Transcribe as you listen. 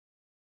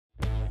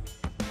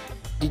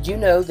Did you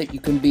know that you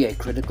can be a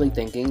critically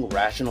thinking,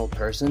 rational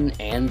person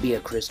and be a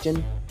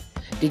Christian?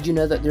 Did you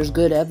know that there's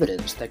good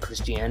evidence that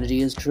Christianity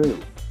is true?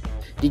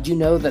 Did you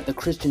know that the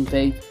Christian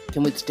faith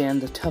can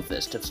withstand the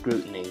toughest of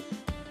scrutiny?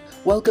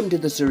 Welcome to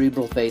the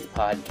Cerebral Faith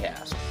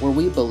Podcast, where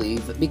we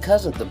believe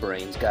because of the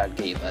brains God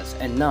gave us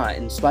and not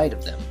in spite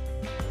of them.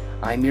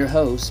 I'm your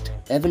host,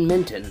 Evan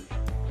Minton.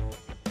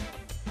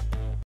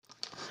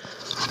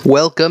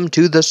 Welcome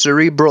to the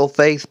Cerebral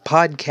Faith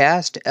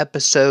Podcast,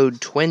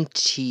 episode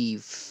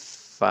 25,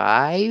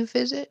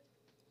 is it?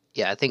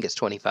 Yeah, I think it's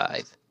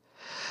 25.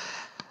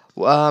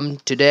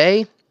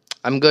 Today,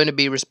 I'm going to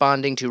be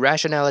responding to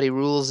Rationality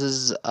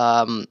Rules'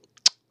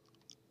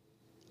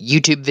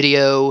 YouTube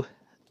video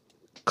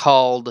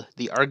called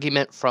The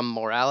Argument from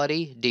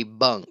Morality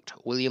Debunked,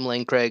 William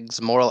Lane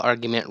Craig's Moral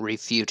Argument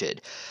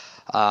Refuted.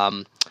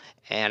 And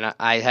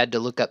I had to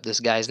look up this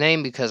guy's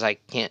name because I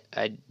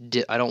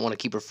don't want to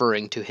keep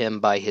referring to him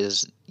by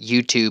his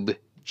YouTube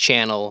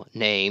channel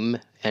name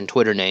and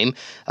Twitter name.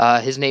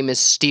 His name is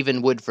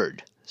Stephen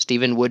Woodford.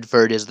 Stephen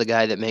Woodford is the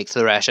guy that makes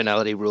the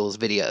Rationality Rules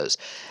videos.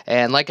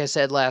 And like I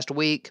said last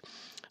week,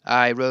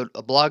 I wrote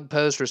a blog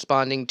post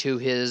responding to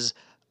his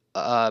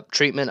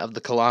treatment of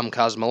the Kalam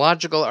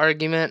cosmological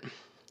argument,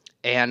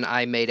 and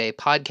I made a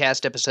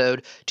podcast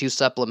episode to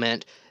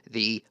supplement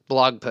the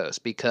blog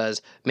post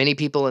because many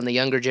people in the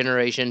younger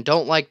generation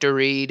don't like to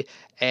read,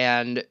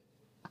 and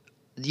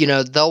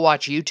they'll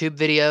watch YouTube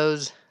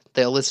videos,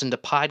 they'll listen to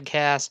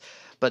podcasts,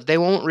 but they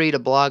won't read a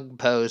blog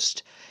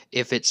post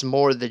if it's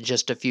more than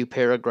just a few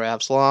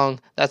paragraphs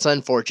long. That's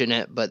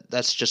unfortunate, but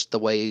that's just the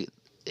way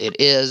it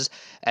is.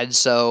 And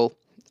so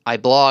I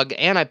blog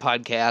and I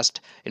podcast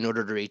in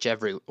order to reach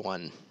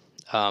everyone.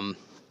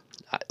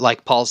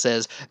 Like Paul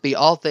says, be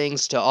all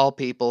things to all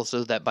people,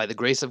 so that by the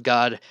grace of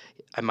God,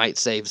 I might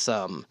save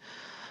some.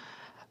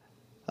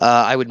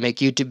 I would make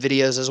YouTube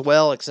videos as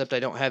well, except I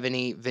don't have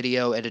any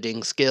video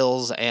editing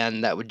skills,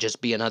 and that would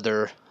just be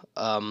another...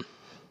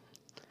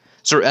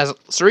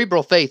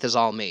 Cerebral Faith is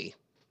all me.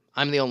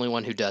 I'm the only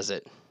one who does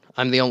it.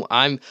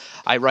 I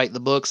write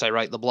the books, I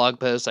write the blog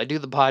posts, I do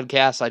the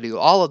podcasts, I do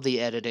all of the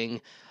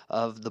editing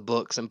of the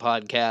books and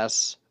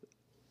podcasts.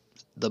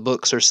 The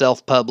books are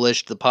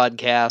self-published, the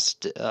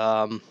podcast,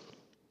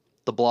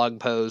 the blog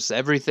posts,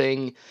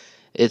 everything.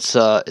 It's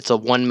a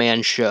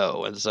one-man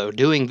show, and so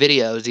doing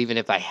videos, even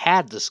if I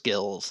had the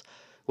skills,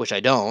 which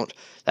I don't,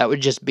 that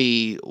would just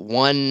be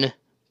one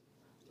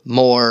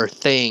more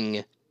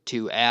thing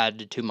to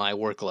add to my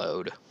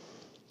workload.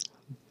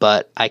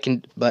 But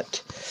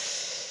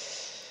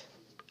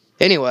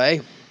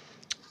anyway,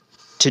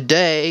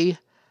 today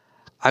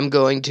I'm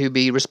going to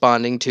be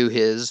responding to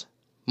his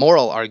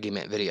moral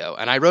argument video,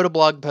 and I wrote a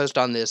blog post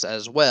on this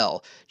as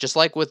well. Just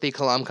like with the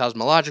Kalam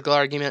cosmological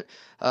argument,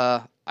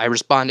 I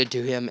responded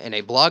to him in a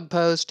blog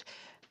post,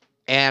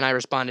 and I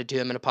responded to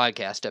him in a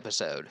podcast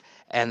episode.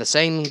 And the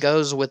same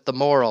goes with the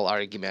moral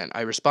argument.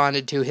 I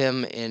responded to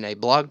him in a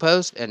blog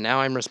post, and now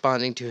I'm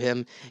responding to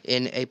him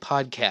in a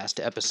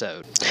podcast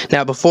episode.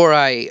 Now, before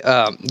I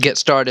get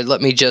started,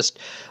 let me just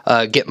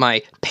get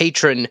my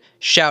patron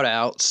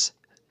shout-outs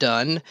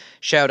done.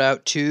 Shout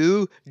out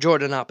to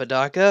Jordan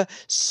Apodaca,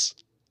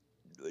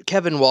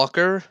 Kevin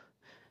Walker,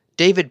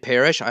 David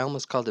Parrish, I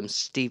almost called him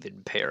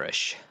Stephen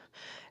Parrish,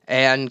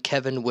 and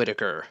Kevin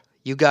Whitaker.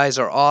 You guys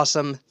are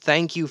awesome.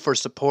 Thank you for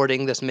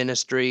supporting this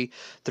ministry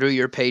through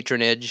your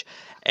patronage.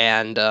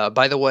 And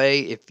by the way,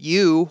 if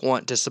you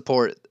want to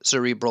support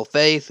Cerebral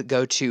Faith,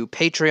 go to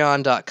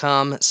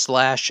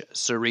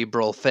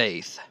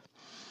patreon.com/cerebralfaith.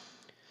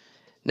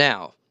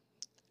 Now,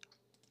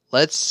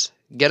 let's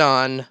get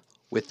on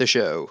with the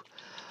show.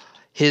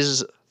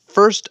 His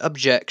first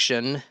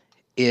objection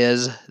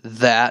is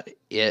that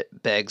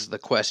it begs the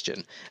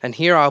question. And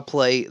here I'll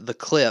play the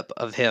clip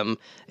of him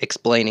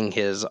explaining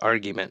his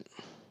argument.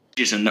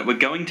 That we're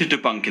going to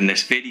debunk in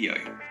this video.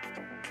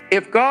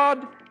 If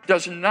God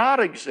does not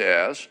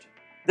exist,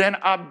 then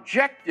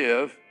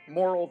objective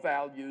moral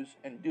values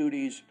and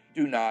duties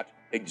do not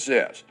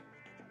exist.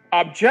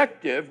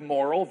 Objective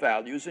moral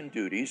values and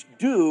duties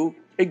do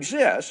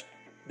exist,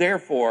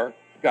 therefore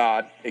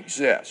God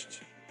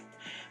exists.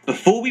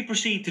 Before we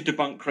proceed to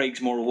debunk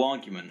Craig's moral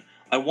argument,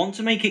 I want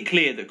to make it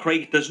clear that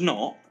Craig does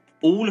not,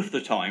 all of the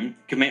time,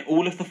 commit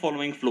all of the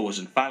following flaws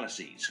and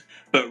fallacies,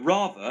 but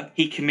rather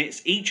he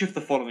commits each of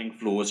the following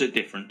flaws at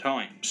different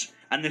times,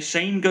 and the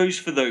same goes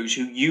for those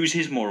who use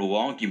his moral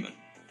argument.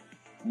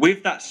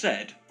 With that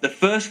said, the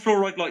first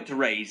flaw I'd like to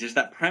raise is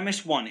that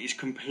premise 1 is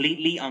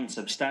completely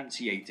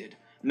unsubstantiated,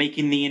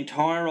 making the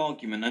entire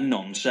argument a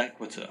non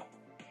sequitur.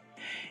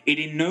 It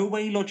in no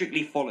way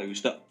logically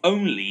follows that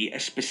only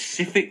a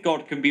specific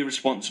God can be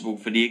responsible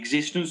for the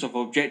existence of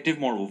objective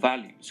moral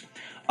values,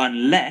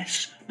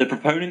 unless the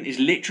proponent is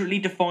literally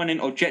defining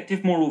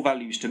objective moral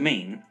values to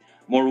mean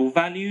moral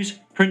values,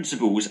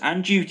 principles,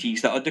 and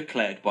duties that are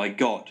declared by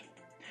God.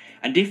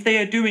 And if they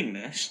are doing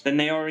this, then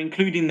they are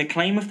including the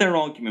claim of their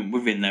argument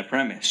within their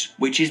premise,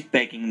 which is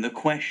begging the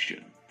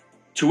question.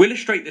 To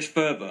illustrate this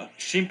further,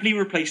 simply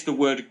replace the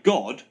word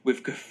God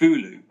with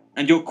Cthulhu,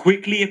 and you'll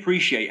quickly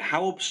appreciate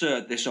how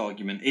absurd this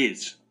argument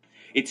is.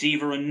 It's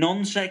either a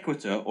non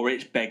sequitur or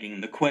it's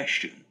begging the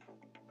question.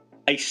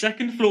 A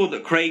second flaw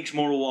that Craig's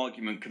moral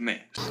argument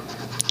commits.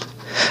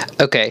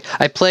 Okay,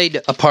 I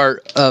played a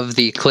part of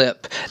the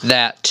clip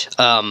that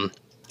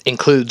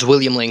includes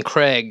William Lane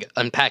Craig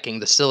unpacking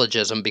the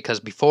syllogism, because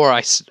before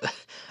I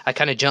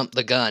kind of jumped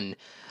the gun.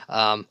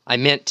 I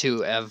meant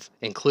to have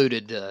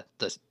included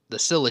the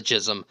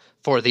syllogism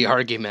for the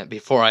argument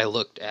before I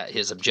looked at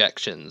his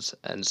objections.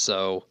 And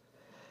so,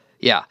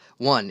 yeah.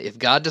 1, if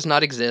God does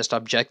not exist,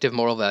 objective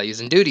moral values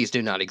and duties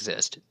do not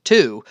exist.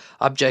 2,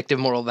 objective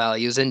moral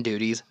values and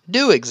duties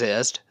do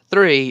exist.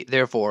 3,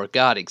 therefore,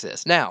 God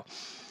exists. Now,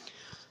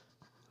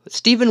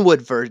 Stephen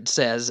Woodford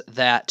says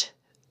that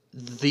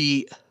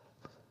the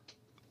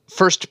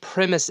first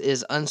premise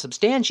is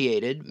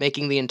unsubstantiated,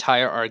 making the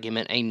entire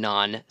argument a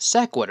non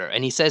sequitur.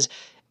 And he says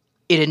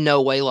it in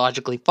no way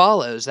logically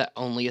follows that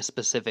only a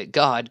specific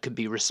God could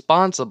be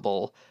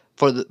responsible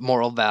for the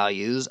moral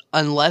values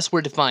unless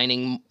we're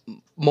defining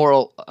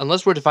moral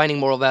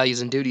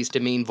values and duties to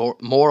mean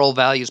moral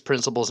values,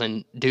 principles,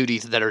 and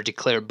duties that are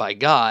declared by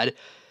God,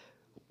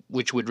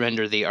 which would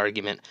render the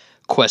argument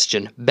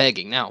question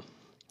begging. Now,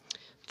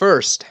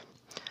 first,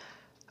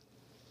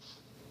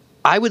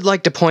 I would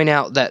like to point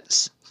out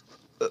that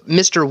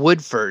Mr.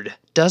 Woodford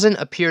doesn't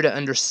appear to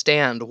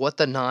understand what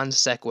the non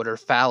sequitur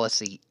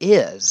fallacy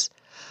is.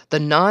 The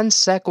non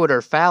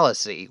sequitur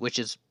fallacy, which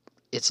is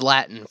it's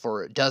Latin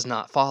for does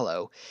not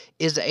follow,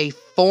 is a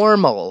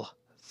formal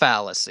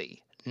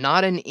fallacy,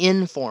 not an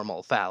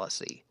informal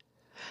fallacy.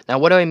 Now,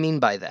 what do I mean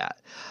by that?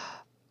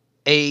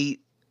 A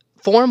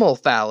formal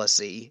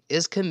fallacy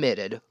is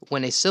committed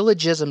when a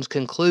syllogism's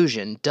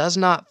conclusion does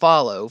not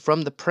follow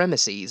from the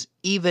premises,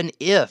 even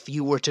if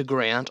you were to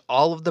grant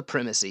all of the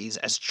premises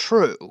as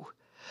true.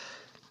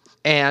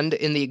 And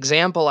in the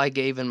example I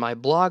gave in my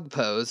blog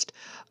post,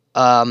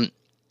 1,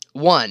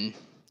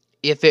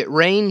 if it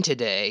rained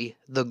today,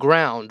 the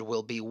ground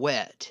will be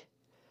wet.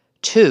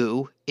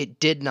 2, it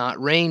did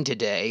not rain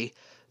today.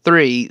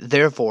 3,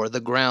 therefore the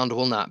ground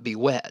will not be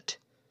wet.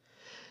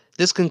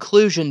 This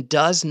conclusion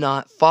does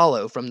not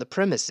follow from the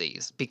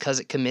premises because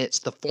it commits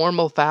the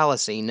formal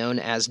fallacy known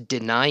as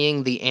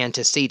denying the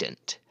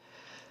antecedent.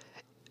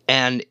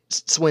 And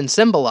when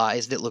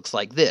symbolized, it looks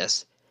like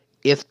this.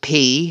 If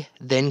P,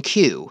 then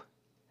Q.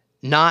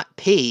 Not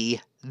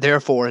P,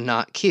 therefore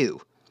not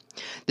Q.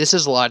 This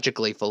is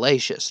logically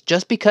fallacious.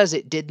 Just because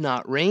it did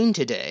not rain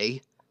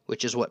today,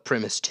 which is what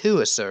premise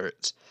 2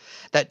 asserts,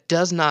 that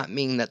does not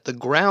mean that the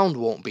ground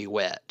won't be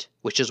wet,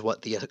 which is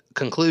what the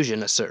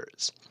conclusion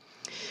asserts.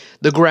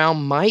 The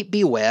ground might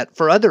be wet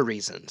for other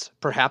reasons.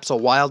 Perhaps a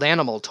wild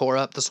animal tore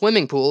up the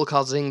swimming pool,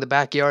 causing the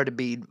backyard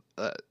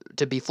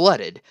to be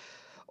flooded.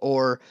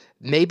 Or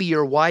maybe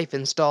your wife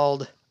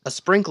installed a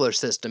sprinkler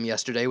system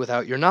yesterday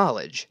without your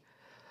knowledge.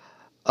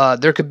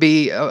 There could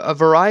be a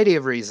variety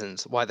of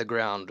reasons why the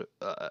ground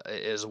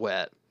is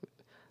wet.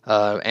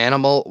 Wild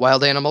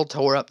animal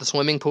tore up the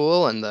swimming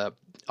pool, and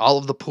all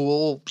of the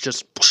pool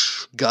just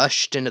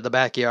gushed into the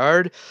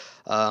backyard.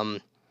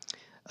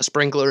 A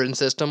sprinkler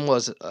system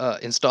was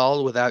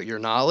installed without your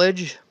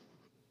knowledge.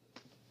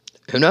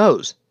 Who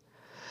knows?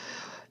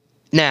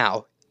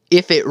 Now,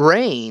 if it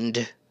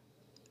rained,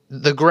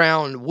 the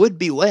ground would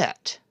be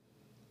wet.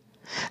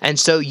 And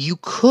so you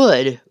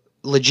could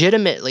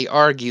legitimately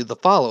argue the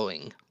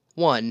following.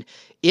 1,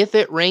 if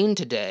it rained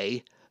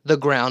today, the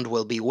ground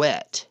will be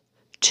wet.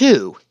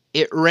 2,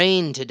 it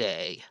rained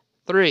today.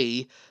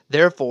 3,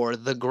 therefore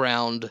the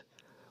ground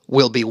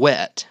will be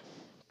wet.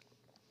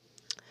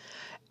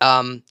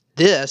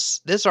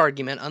 This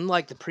argument,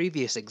 unlike the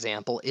previous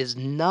example, is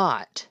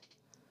not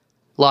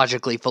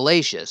logically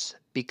fallacious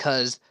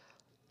because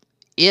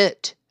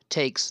it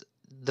takes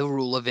the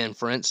rule of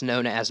inference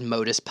known as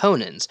modus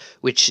ponens,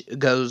 which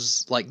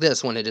goes like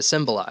this when it is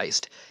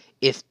symbolized.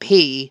 If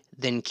P,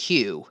 then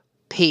Q.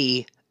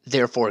 P,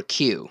 therefore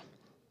Q.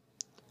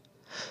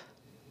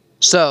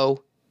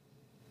 So,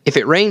 if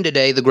it rained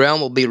today, the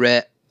ground will be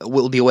wet.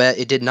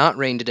 It did not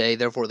rain today,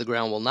 therefore the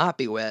ground will not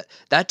be wet.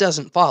 That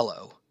doesn't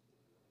follow.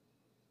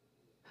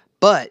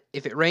 But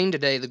if it rained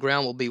today, the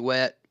ground will be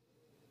wet.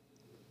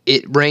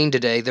 It rained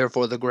today,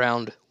 therefore the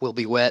ground will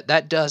be wet.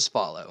 That does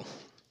follow.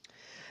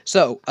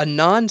 So, a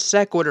non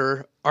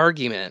sequitur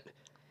argument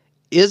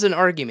is an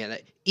argument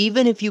that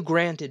even if you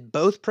granted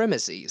both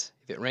premises,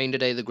 if it rained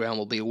today, the ground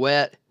will be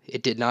wet,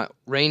 it did not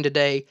rain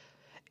today,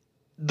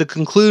 the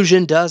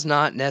conclusion does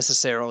not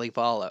necessarily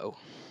follow.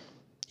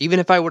 Even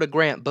if I were to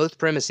grant both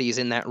premises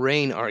in that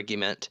rain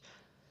argument,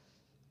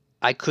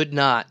 I could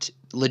not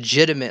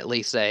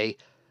legitimately say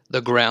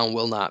the ground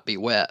will not be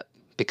wet,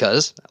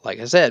 because, like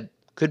I said,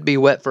 could be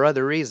wet for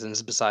other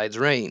reasons besides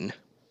rain.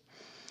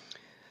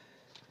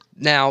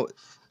 Now,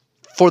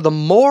 for the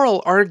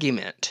moral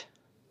argument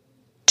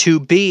to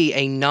be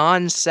a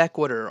non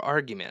sequitur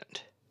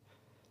argument,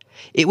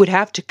 it would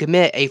have to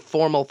commit a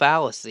formal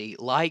fallacy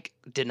like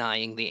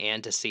denying the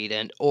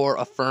antecedent or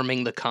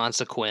affirming the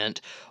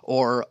consequent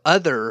or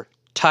other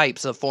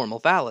types of formal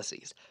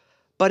fallacies.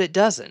 But it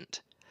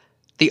doesn't.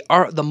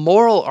 The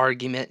moral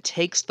argument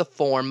takes the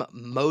form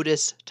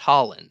modus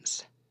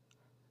tollens.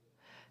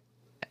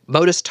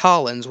 Modus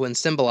tollens, when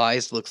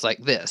symbolized, looks like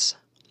this.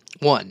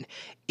 1.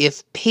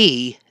 If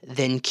P,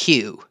 then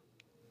Q.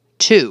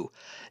 2.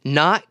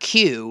 Not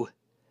Q.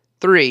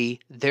 3.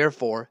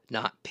 Therefore,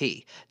 not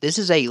P. This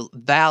is a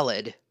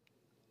valid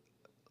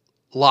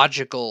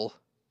logical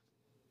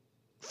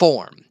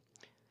form.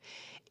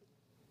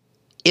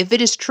 If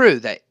it is true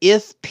that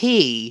if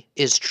P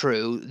is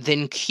true,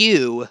 then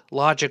Q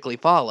logically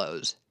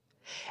follows,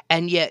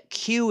 and yet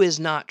Q is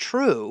not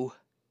true,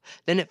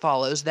 then it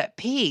follows that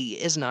P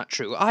is not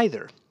true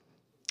either.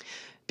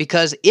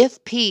 Because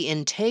if P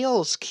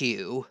entails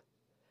Q,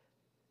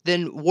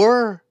 then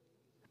were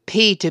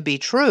P to be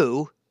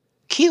true,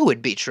 Q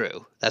would be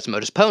true. That's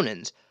modus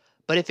ponens.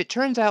 But if it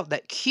turns out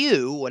that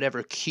Q,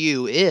 whatever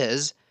Q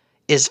is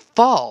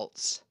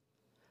false,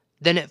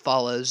 then it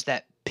follows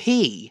that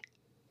P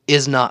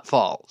is not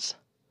false.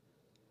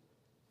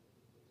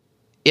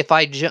 If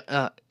I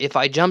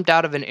jumped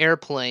out of an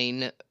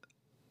airplane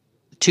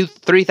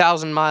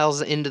 3,000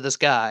 miles into the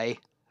sky,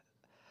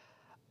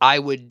 I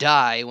would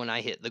die when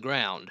I hit the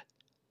ground.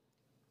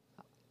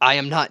 I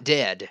am not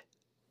dead.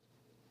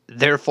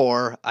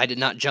 Therefore, I did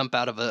not jump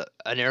out of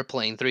an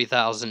airplane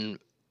 3,000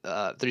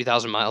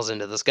 miles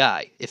into the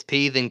sky. If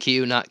P, then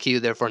Q, not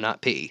Q, therefore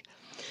not P.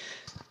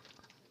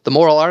 The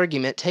moral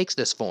argument takes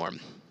this form.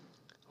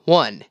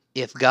 1.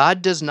 If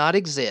God does not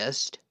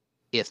exist,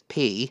 if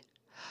P,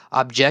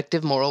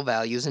 objective moral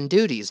values and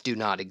duties do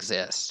not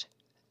exist,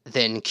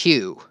 then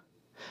Q.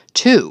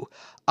 2.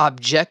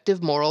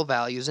 Objective moral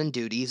values and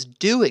duties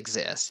do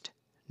exist,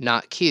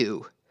 not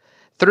Q.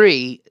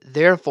 3.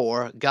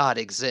 Therefore, God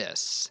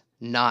exists,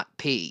 not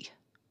P.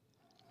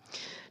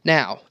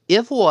 Now,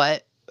 if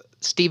what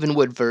Stephen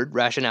Woodford,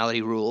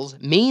 Rationality Rules,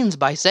 means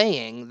by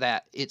saying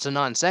that it's a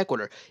non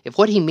sequitur, if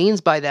what he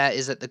means by that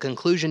is that the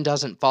conclusion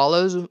doesn't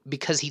follow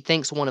because he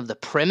thinks one of the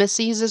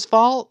premises is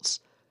false,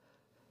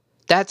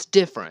 that's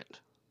different.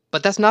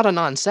 But that's not a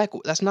non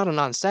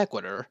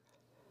sequitur.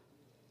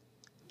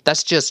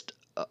 That's just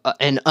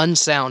an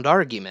unsound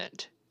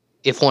argument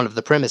if one of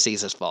the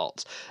premises is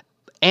false.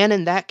 And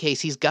in that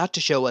case, he's got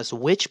to show us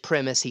which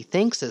premise he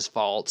thinks is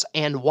false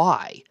and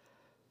why.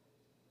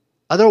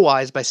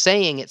 Otherwise, by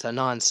saying it's a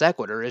non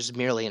sequitur is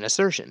merely an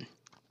assertion.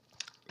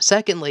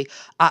 Secondly,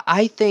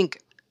 I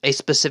think a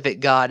specific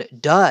God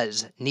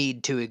does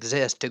need to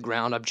exist to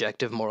ground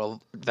objective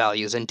moral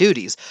values and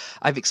duties.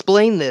 I've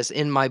explained this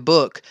in my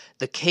book,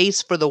 The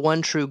Case for the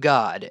One True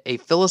God, a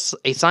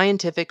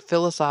scientific,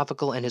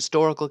 philosophical, and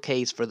historical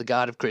case for the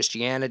God of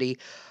Christianity,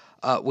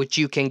 which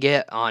you can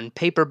get on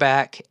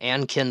paperback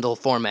and Kindle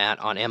format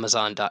on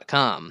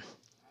Amazon.com.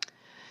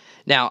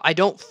 Now, I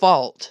don't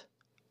fault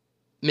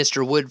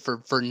Mr.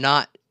 Woodford for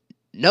not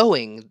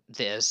knowing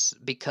this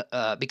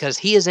because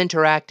he is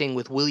interacting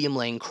with William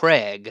Lane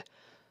Craig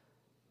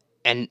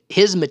and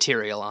his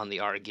material on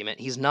the argument.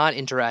 He's not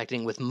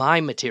interacting with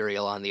my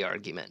material on the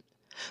argument.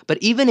 But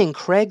even in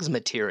Craig's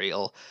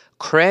material,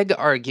 Craig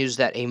argues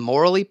that a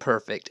morally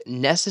perfect,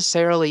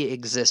 necessarily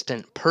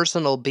existent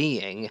personal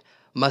being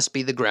must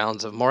be the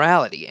grounds of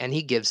morality, and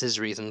he gives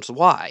his reasons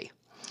why.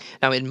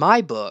 Now, in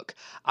my book,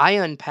 I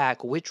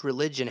unpack which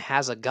religion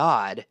has a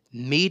God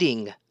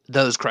meeting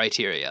those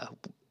criteria.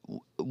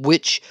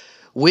 Which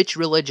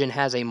religion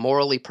has a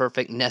morally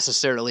perfect,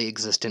 necessarily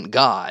existent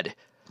God.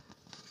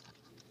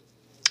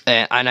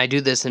 And I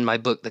do this in my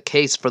book, The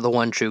Case for the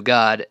One True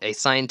God, a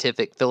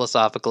scientific,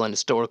 philosophical, and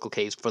historical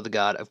case for the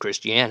God of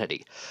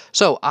Christianity.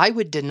 So I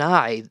would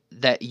deny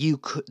that you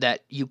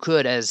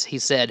could, as he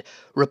said,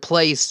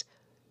 replace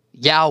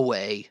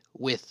Yahweh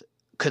with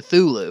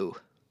Cthulhu.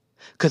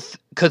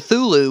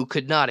 Cthulhu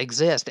could not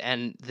exist,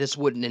 and this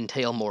wouldn't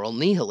entail moral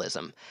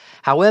nihilism.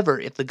 However,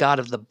 if the God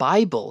of the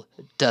Bible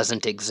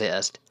doesn't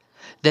exist,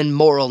 then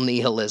moral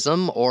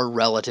nihilism or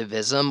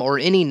relativism or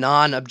any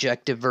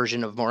non-objective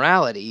version of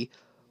morality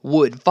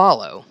would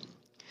follow.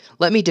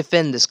 Let me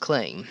defend this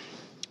claim.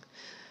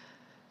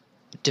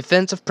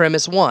 Defense of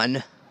premise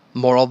 1,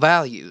 moral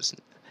values.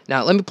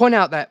 Now, let me point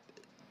out that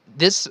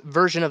this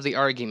version of the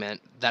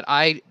argument that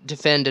I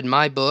defend in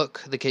my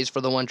book, The Case for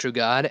the One True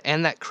God,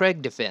 and that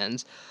Craig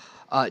defends,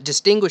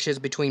 distinguishes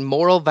between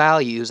moral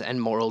values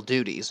and moral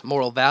duties.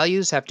 Moral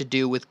values have to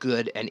do with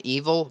good and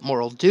evil.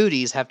 Moral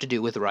duties have to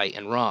do with right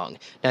and wrong.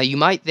 Now, you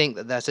might think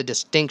that that's a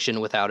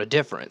distinction without a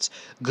difference.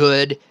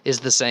 Good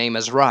is the same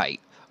as right.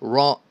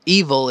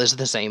 Evil is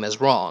the same as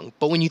wrong.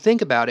 But when you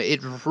think about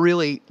it,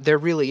 there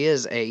really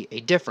is a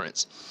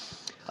difference.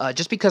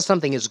 Just because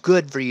something is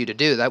good for you to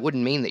do, that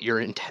wouldn't mean that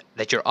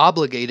you're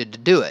obligated to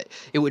do it.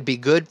 It would be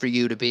good for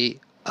you to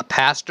be a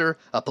pastor,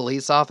 a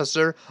police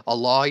officer, a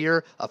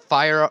lawyer, a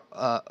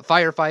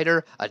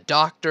firefighter, a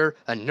doctor,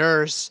 a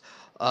nurse,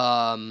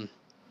 a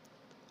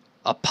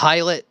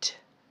pilot,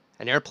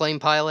 an airplane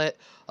pilot,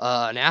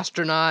 an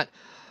astronaut,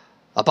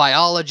 a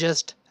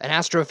biologist, an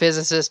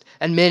astrophysicist,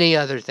 and many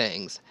other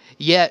things.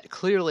 Yet,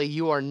 clearly,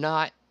 you are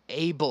not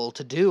able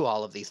to do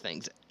all of these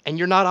things, and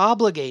you're not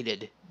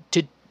obligated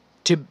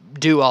to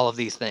do all of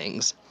these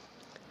things.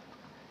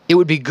 It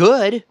would be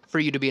good for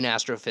you to be an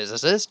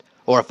astrophysicist,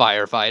 or a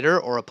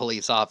firefighter, or a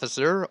police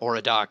officer, or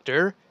a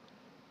doctor,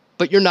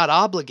 but you're not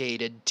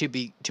obligated to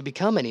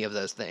become any of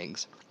those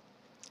things.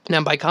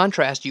 Now, by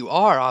contrast, you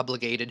are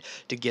obligated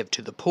to give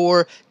to the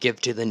poor,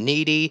 give to the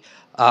needy,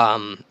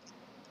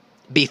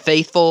 be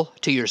faithful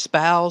to your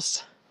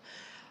spouse.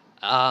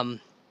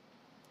 And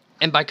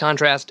by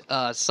contrast,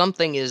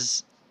 something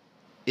is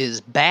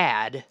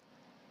bad,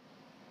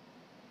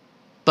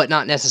 but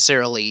not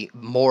necessarily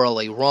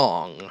morally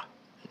wrong.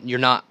 You're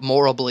not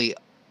morally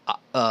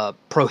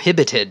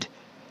prohibited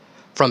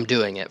from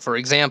doing it. For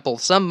example,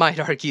 some might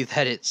argue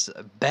that it's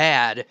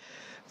bad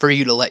for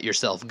you to let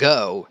yourself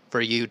go,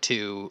 for you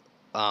to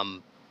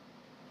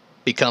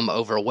become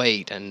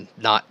overweight and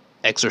not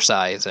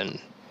exercise,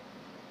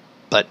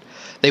 but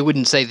they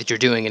wouldn't say that you're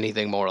doing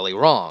anything morally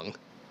wrong.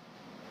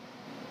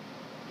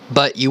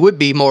 But you would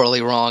be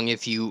morally wrong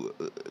if you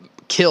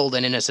killed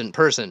an innocent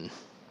person.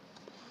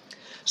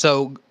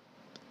 So,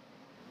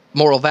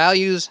 moral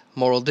values,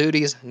 moral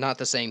duties, not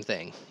the same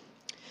thing.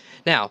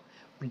 Now,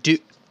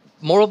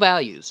 moral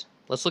values.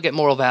 Let's look at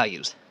moral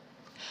values.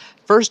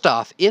 First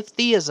off, if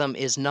theism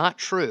is not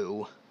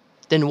true,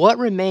 then what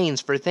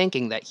remains for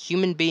thinking that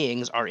human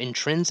beings are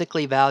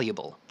intrinsically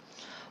valuable?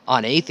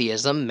 On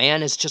atheism,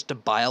 man is just a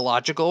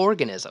biological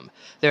organism.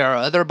 There are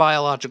other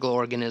biological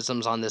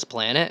organisms on this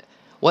planet.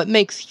 What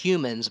makes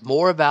humans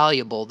more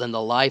valuable than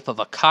the life of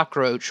a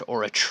cockroach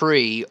or a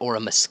tree or a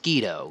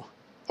mosquito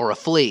or a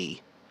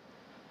flea?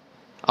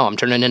 Oh, I'm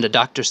turning into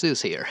Dr.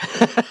 Seuss here.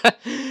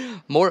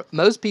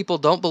 Most people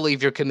don't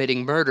believe you're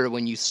committing murder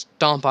when you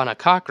stomp on a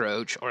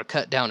cockroach or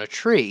cut down a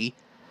tree,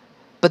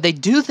 but they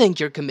do think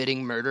you're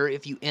committing murder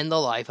if you end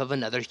the life of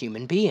another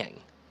human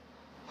being.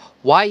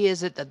 Why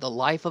is it that the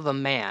life of a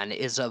man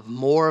is of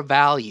more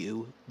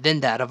value than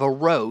that of a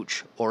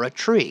roach or a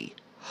tree?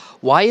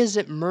 Why is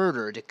it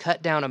murder to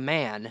cut down a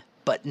man,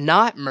 but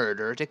not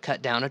murder to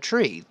cut down a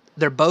tree?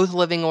 They're both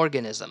living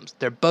organisms.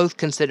 They're both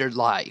considered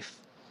life.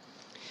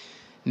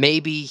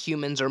 Maybe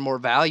humans are more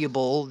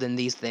valuable than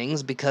these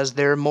things because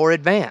they're more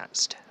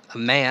advanced. A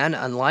man,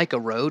 unlike a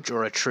roach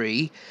or a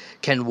tree,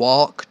 can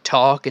walk,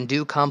 talk, and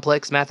do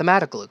complex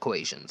mathematical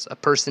equations. A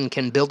person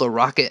can build a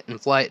rocket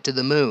and fly it to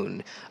the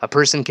moon. A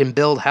person can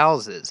build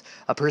houses.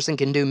 A person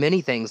can do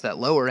many things that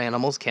lower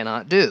animals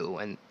cannot do,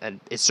 and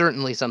it's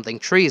certainly something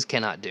trees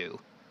cannot do.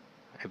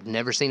 I've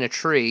never seen a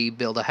tree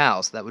build a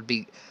house. That would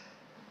be...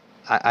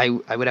 I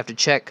would have to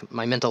check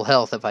my mental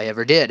health if I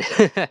ever did.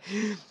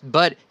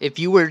 But if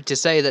you were to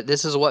say that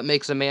this is what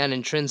makes a man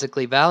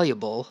intrinsically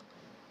valuable,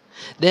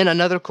 then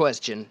another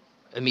question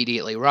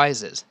immediately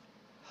rises.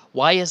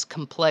 Why is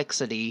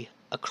complexity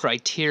a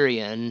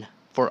criterion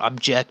for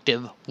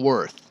objective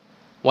worth?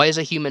 Why is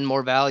a human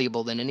more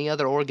valuable than any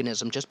other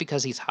organism just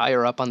because he's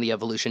higher up on the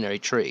evolutionary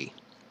tree?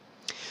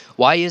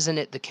 Why isn't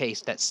it the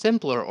case that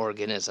simpler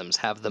organisms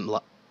have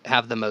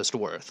the most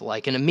worth,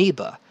 like an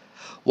amoeba?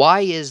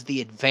 Why is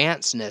the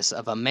advancedness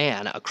of a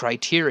man a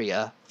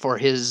criteria for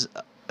his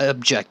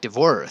objective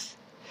worth?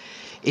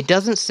 It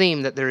doesn't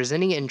seem that there is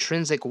any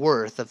intrinsic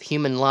worth of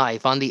human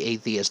life on the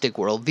atheistic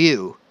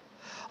worldview.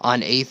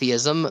 On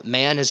atheism,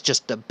 man is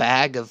just a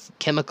bag of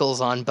chemicals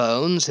on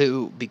bones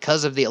who,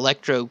 because of the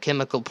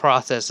electrochemical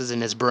processes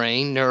in his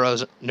brain,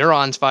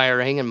 neurons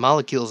firing and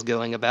molecules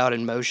going about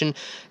in motion,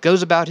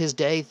 goes about his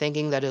day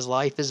thinking that his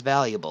life is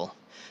valuable.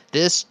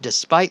 This,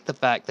 despite the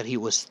fact that he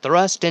was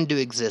thrust into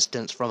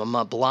existence from a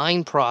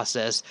malign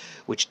process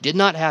which did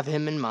not have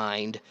him in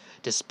mind,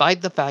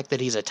 despite the fact that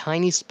he's a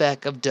tiny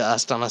speck of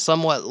dust on a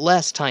somewhat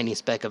less tiny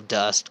speck of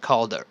dust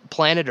called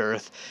planet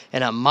Earth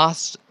in a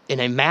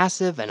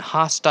massive and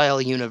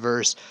hostile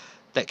universe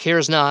that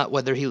cares not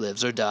whether he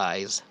lives or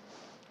dies.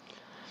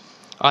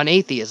 On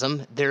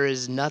atheism, there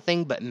is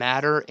nothing but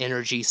matter,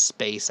 energy,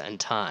 space, and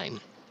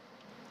time.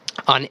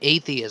 On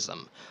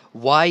atheism,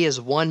 why is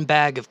one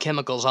bag of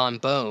chemicals on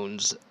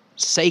bones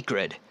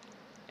sacred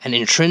and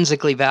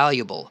intrinsically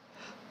valuable,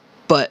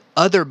 but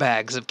other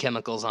bags of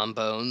chemicals on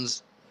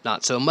bones,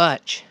 not so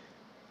much?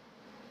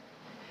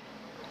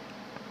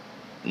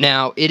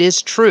 Now, it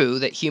is true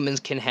that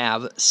humans can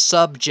have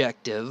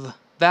subjective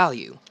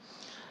value.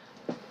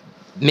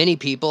 Many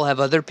people have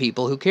other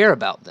people who care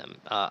about them.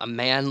 A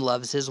man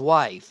loves his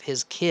wife,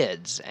 his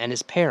kids, and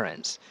his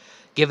parents.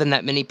 Given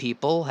that many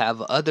people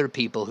have other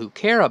people who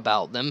care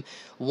about them,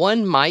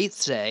 one might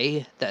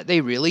say that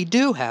they really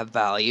do have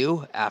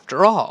value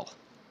after all.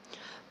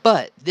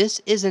 But this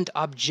isn't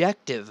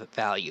objective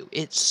value,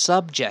 it's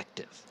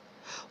subjective.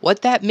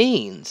 What that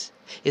means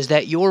is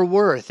that your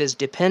worth is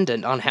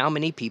dependent on how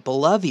many people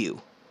love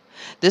you.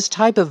 This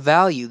type of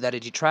value that a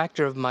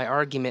detractor of my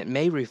argument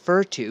may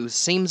refer to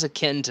seems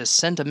akin to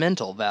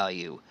sentimental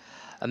value.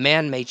 A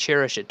man may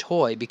cherish a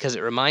toy because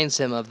it reminds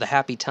him of the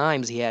happy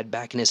times he had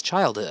back in his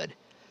childhood.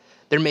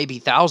 There may be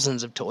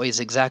thousands of toys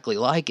exactly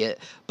like it,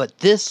 but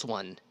this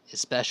one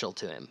is special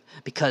to him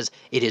because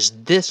it is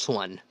this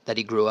one that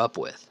he grew up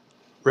with.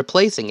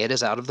 Replacing it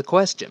is out of the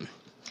question.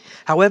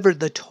 However,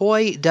 the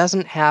toy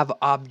doesn't have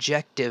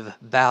objective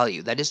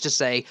value, that is to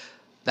say,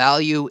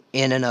 value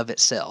in and of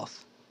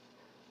itself.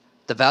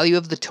 The value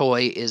of the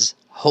toy is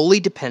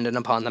wholly dependent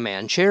upon the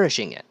man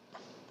cherishing it.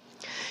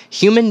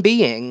 Human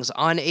beings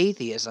on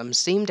atheism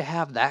seem to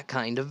have that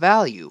kind of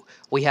value.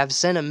 We have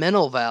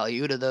sentimental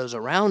value to those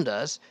around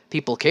us.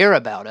 People care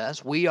about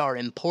us. We are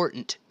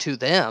important to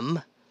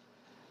them.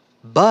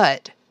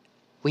 But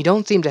we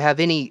don't seem to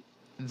have any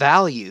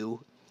value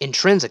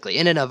intrinsically,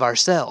 in and of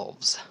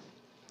ourselves.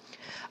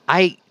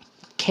 I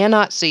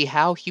cannot see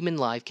how human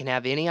life can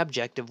have any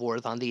objective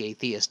worth on the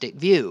atheistic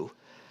view.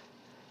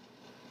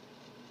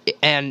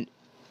 And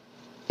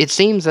it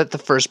seems that the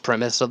first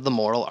premise of the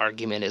moral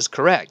argument is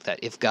correct, that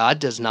if God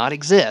does not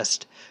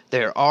exist,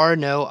 there are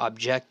no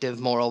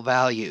objective moral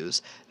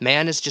values.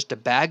 Man is just a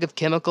bag of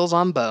chemicals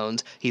on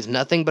bones. He's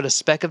nothing but a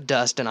speck of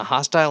dust in a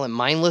hostile and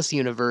mindless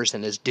universe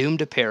and is doomed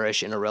to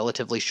perish in a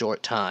relatively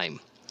short time.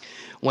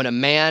 When a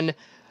man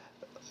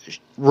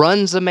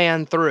runs a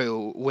man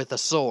through with a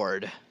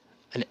sword,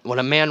 and when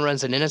a man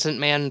runs an innocent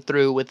man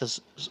through with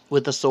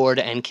a sword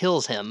and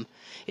kills him,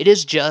 it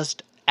is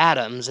just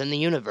atoms in the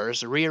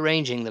universe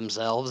rearranging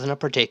themselves in a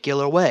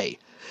particular way.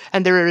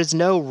 And there is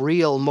no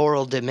real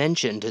moral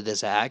dimension to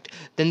this act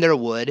than there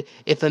would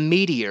if a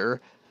meteor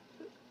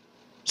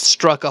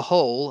struck a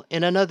hole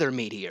in another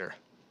meteor.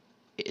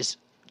 It's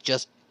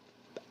just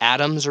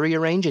atoms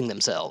rearranging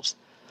themselves.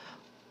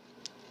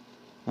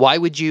 Why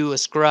would you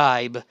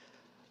ascribe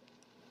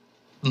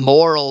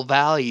moral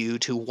value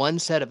to one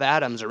set of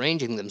atoms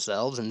arranging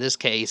themselves, in this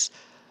case,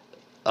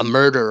 a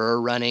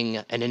murderer running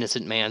an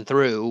innocent man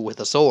through with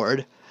a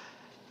sword,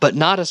 but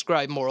not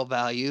ascribe moral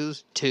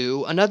values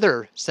to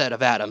another set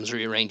of atoms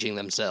rearranging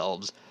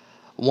themselves,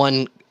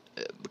 one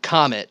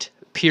comet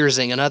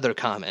piercing another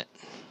comet?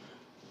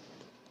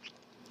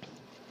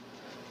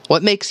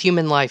 What makes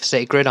human life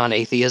sacred on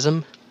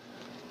atheism?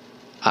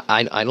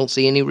 I don't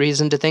see any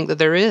reason to think that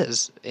there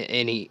is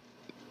anything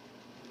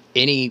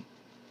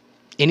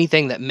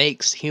that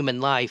makes human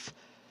life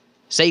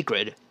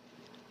sacred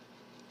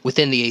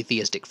within the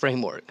atheistic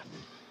framework.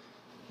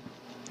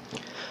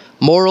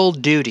 Moral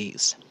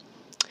duties.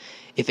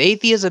 If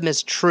atheism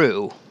is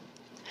true,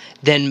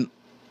 then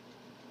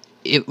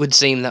it would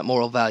seem that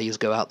moral values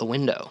go out the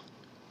window.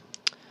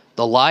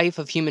 The life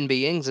of human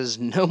beings is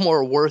no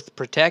more worth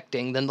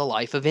protecting than the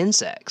life of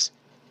insects.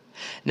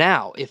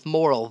 Now, if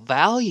moral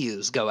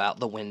values go out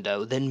the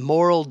window, then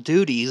moral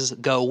duties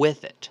go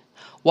with it.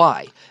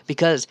 Why?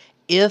 Because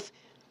if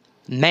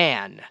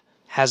man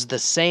has the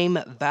same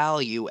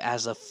value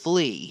as a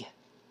flea,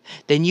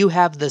 then you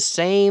have the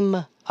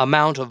same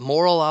amount of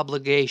moral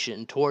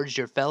obligation towards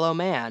your fellow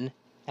man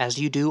as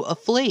you do a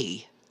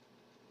flea.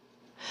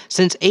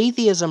 Since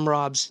atheism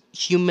robs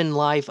human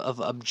life of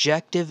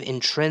objective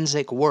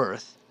intrinsic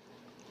worth,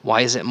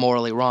 why is it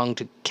morally wrong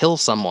to kill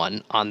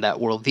someone on that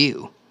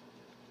worldview?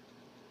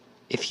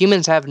 If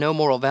humans have no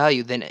moral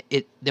value, then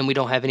we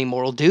don't have any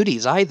moral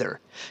duties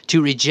either.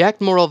 To reject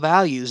moral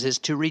values is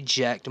to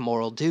reject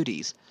moral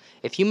duties.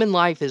 If human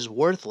life is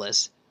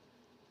worthless,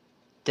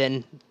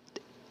 then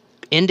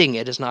ending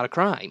it is not a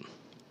crime.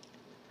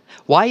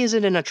 Why is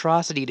it an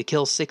atrocity to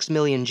kill 6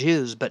 million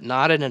Jews, but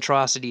not an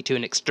atrocity to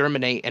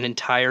exterminate an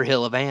entire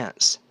hill of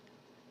ants?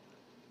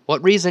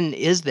 What reason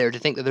is there to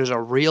think that there's a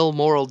real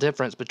moral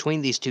difference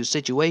between these two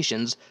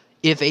situations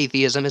if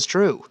atheism is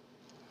true?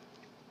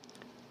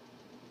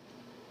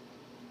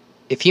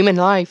 If human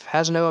life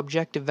has no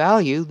objective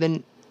value,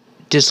 then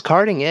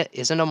discarding it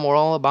isn't a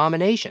moral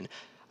abomination.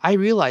 I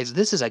realize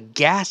this is a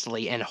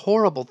ghastly and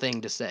horrible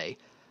thing to say,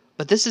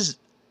 but this is,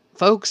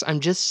 folks, I'm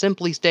just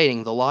simply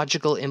stating the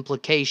logical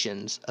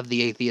implications of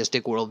the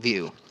atheistic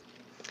worldview.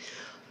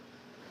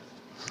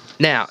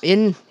 Now,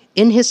 in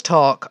his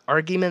talk,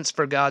 Arguments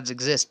for God's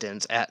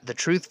Existence, at the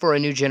Truth for a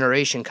New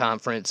Generation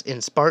conference in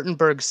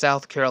Spartanburg,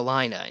 South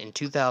Carolina in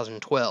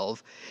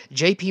 2012,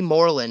 J.P.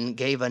 Moreland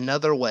gave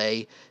another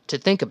way to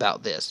think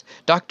about this.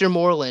 Dr.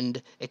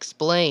 Moreland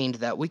explained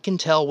that we can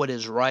tell what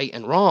is right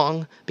and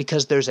wrong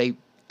because there's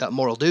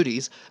moral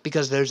duties,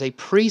 because there's a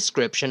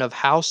prescription of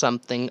how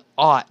something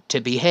ought to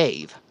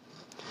behave.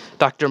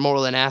 Dr.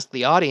 Moreland asked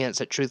the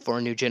audience at Truth for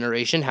a New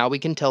Generation how we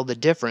can tell the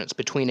difference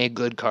between a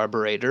good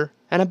carburetor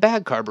and a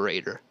bad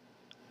carburetor.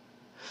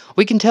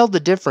 We can tell the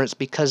difference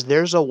because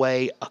there's a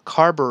way a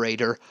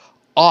carburetor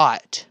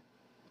ought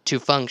to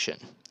function.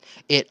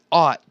 It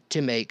ought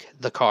to make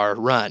the car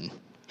run.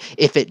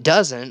 If it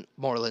doesn't,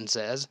 Moreland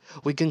says,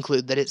 we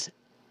conclude that it's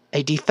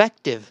a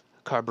defective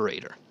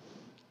carburetor.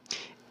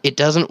 It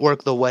doesn't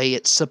work the way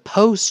it's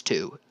supposed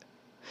to.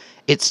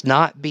 It's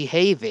not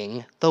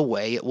behaving the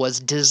way it was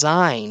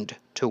designed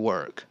to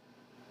work.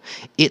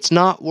 It's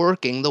not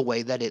working the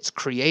way that its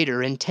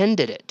creator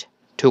intended it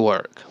to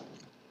work.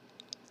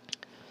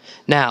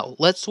 Now,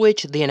 let's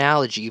switch the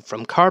analogy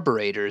from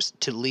carburetors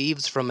to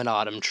leaves from an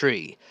autumn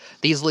tree.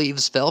 These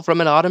leaves fell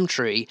from an autumn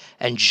tree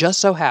and just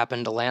so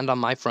happened to land on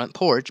my front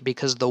porch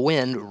because the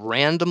wind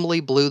randomly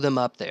blew them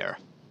up there.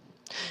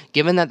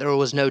 Given that there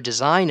was no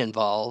design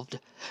involved,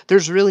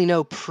 there's really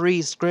no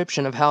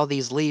prescription of how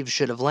these leaves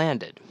should have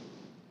landed.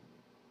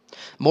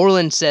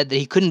 Moreland said that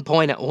he couldn't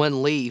point at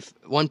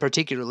one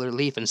particular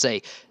leaf and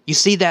say, "You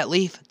see that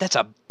leaf? That's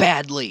a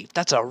bad leaf.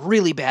 That's a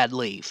really bad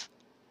leaf."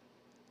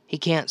 he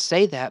can't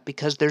say that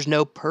because there's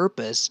no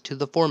purpose to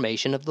the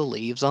formation of the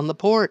leaves on the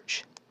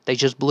porch. They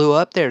just blew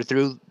up there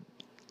through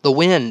the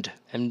wind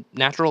and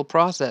natural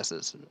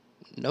processes.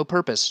 No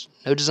purpose,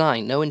 no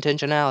design, no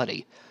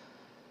intentionality.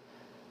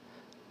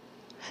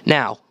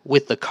 Now,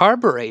 with the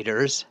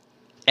carburetors,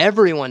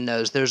 everyone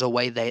knows there's a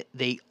way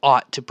they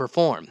ought to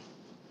perform.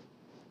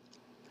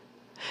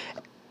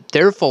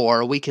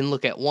 Therefore, we can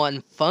look at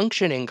one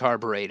functioning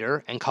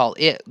carburetor and call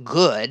it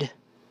good,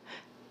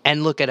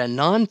 and look at a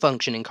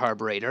non-functioning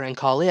carburetor and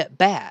call it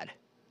bad.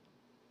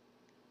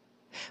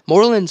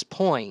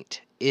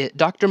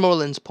 Dr.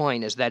 Moreland's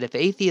point is that if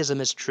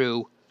atheism is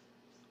true,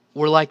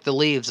 we're like the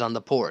leaves on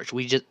the porch.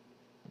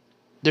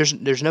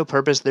 There's no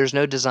purpose, there's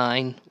no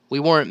design. We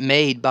weren't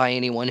made by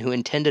anyone who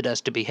intended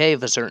us to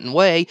behave a certain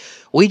way.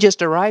 We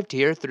just arrived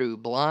here through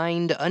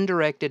blind,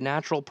 undirected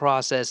natural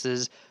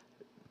processes.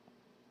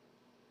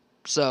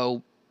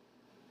 So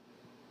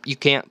you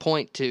can't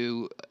point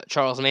to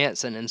Charles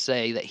Manson and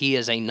say that he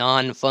is a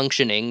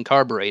non-functioning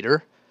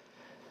carburetor,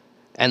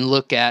 and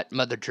look at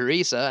Mother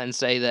Teresa and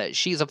say that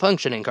she's a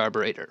functioning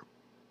carburetor.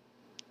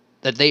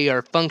 That they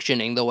are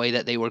functioning the way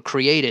that they were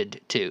created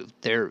to.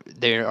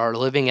 They are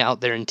living out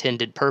their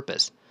intended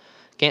purpose.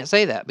 Can't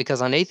say that,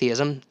 because on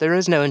atheism, there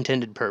is no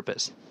intended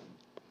purpose.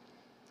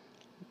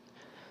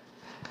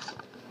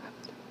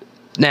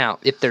 Now,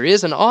 if there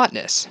is an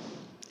oughtness,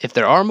 if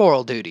there are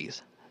moral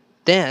duties,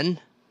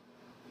 then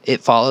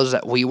it follows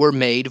that we were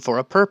made for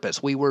a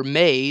purpose. We were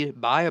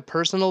made by a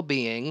personal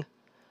being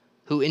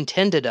who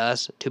intended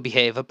us to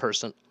behave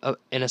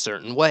in a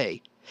certain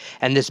way.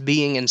 And this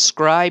being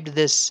inscribed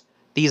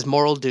these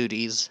moral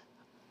duties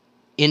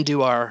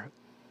into our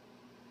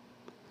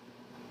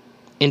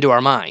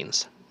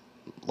minds,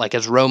 like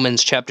as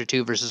Romans chapter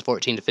 2 verses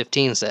 14 to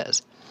 15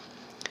 says.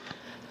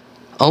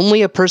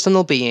 Only a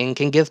personal being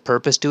can give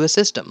purpose to a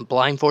system.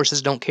 Blind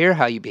forces don't care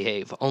how you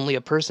behave. Only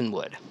a person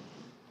would.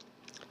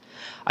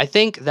 I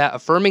think that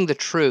affirming the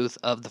truth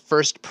of the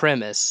first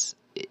premise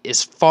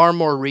is far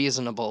more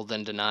reasonable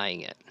than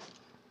denying it.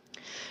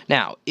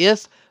 Now,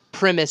 if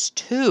premise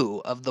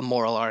 2 of the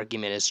moral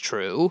argument is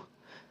true,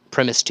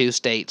 premise 2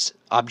 states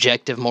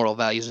objective moral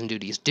values and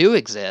duties do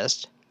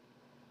exist,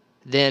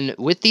 then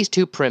with these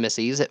two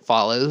premises it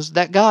follows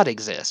that God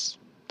exists.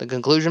 The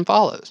conclusion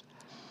follows.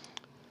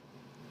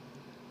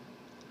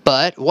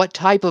 But what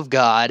type of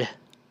God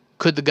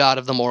could the God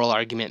of the moral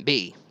argument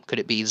be? Could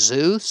it be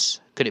Zeus?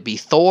 Could it be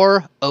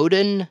Thor,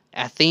 Odin,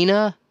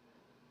 Athena,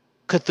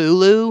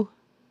 Cthulhu,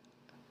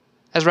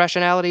 as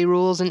Rationality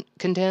rules and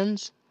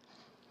contends?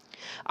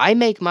 I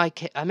make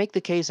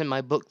the case in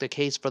my book, The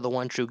Case for the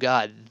One True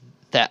God,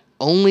 that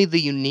only the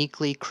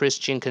uniquely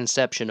Christian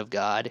conception of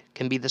God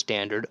can be the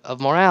standard of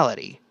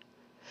morality.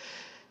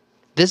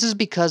 This is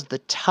because the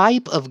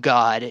type of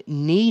God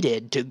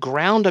needed to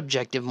ground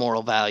objective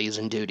moral values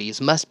and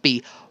duties must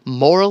be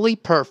morally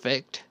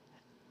perfect,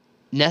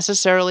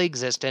 necessarily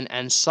existent,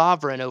 and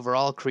sovereign over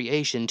all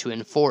creation to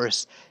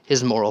enforce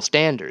his moral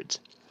standards.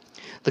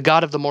 The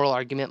God of the moral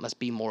argument must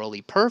be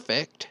morally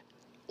perfect,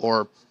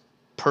 or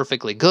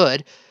perfectly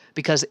good,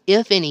 because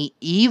if any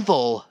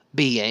evil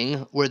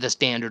being were the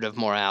standard of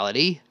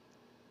morality,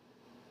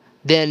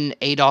 then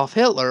Adolf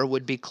Hitler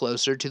would be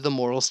closer to the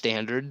moral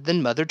standard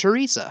than Mother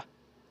Teresa,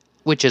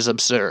 which is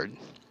absurd.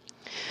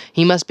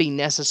 He must be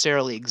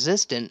necessarily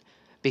existent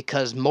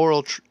because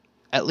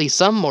at least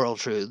some moral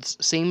truths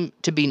seem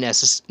to be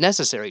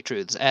necessary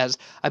truths, as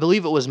I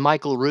believe it was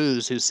Michael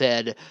Ruse who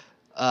said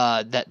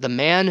that the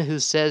man who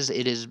says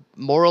it is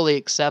morally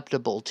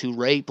acceptable to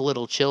rape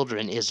little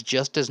children is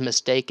just as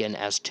mistaken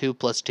as 2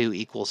 +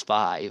 2 =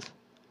 5.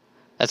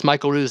 That's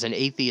Michael Ruse, an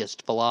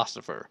atheist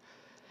philosopher.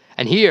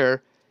 And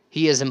here,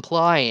 he is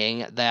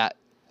implying that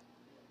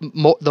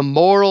the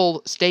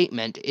moral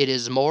statement, it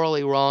is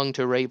morally wrong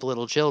to rape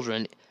little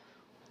children,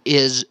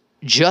 is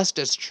just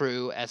as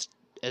true as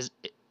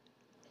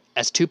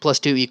 2 +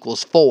 2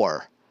 =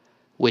 4,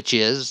 which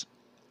is,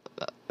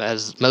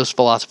 as most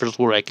philosophers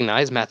will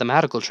recognize,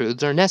 mathematical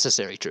truths are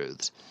necessary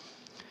truths.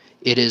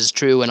 It is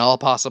true in all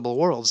possible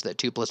worlds that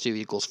 2 +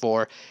 2 =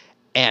 4,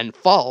 and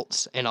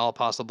false in all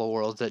possible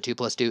worlds that 2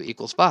 + 2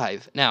 =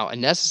 5. Now, a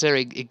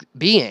necessary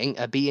being,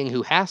 a being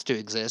who has to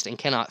exist and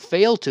cannot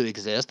fail to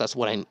exist, that's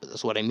what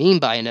I mean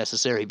by a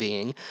necessary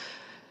being,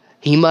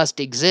 he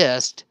must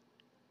exist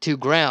to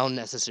ground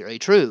necessary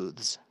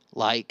truths,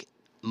 like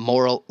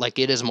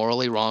it is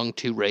morally wrong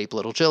to rape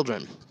little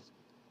children.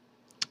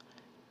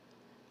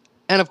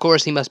 And of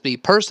course, he must be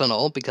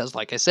personal, because,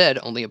 like I said,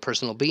 only a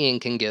personal being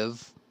can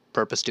give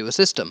purpose to a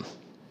system.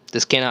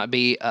 This cannot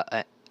be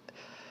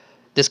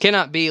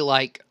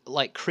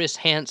like Chris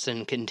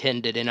Hansen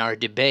contended in our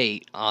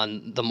debate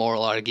on the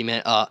moral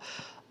argument. How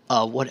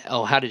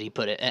did he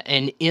put it?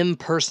 An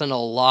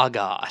impersonal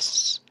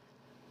logos,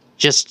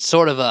 just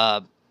sort of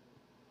a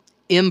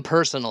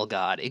impersonal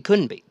God. It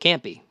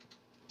can't be.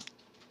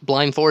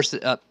 Blind force.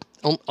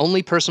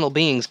 Only personal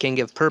beings can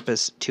give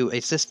purpose to a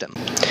system.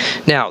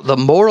 Now, the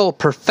moral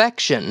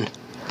perfection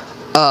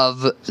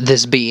of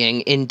this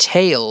being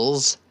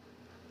entails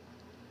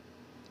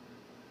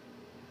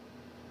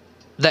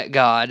that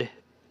God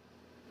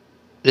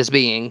this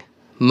being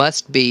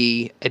must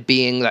be a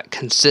being that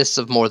consists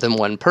of more than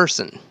one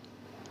person.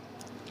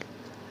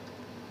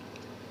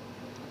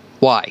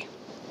 Why?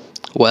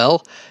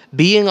 Well,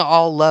 being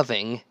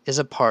all-loving is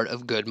a part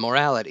of good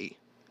morality.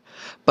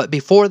 But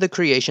before the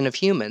creation of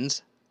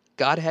humans,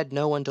 God had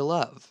no one to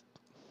love.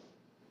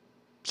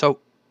 So,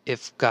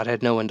 if God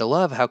had no one to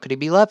love, how could he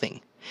be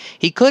loving?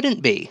 He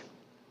couldn't be.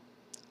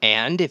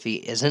 And if he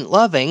isn't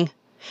loving,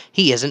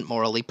 he isn't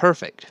morally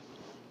perfect.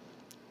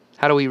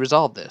 How do we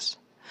resolve this?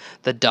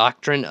 The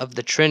doctrine of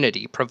the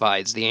Trinity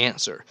provides the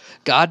answer.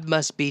 God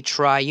must be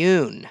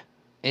triune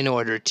in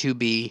order to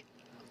be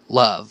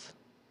love.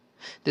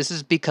 This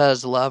is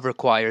because love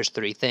requires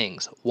three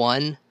things.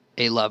 1,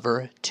 a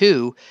lover.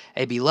 2,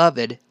 a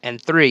beloved.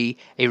 And 3,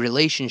 a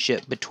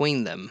relationship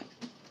between them.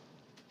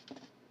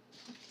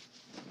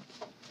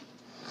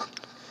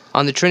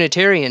 On the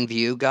Trinitarian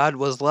view, God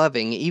was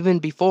loving even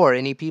before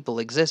any people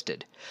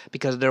existed,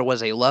 because there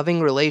was a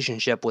loving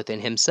relationship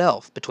within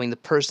himself between the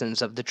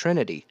persons of the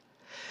Trinity.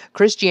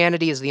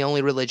 Christianity is the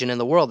only religion in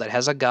the world that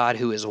has a God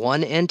who is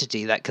one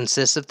entity that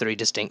consists of 3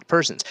 distinct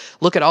persons.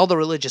 Look at all the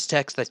religious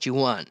texts that you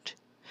want,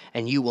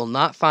 and you will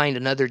not find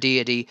another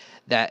deity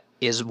that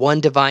is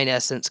one divine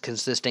essence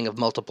consisting of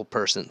multiple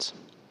persons.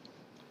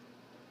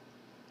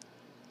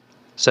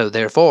 So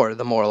therefore,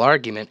 the moral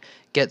argument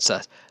gets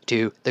us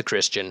to the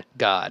Christian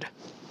God.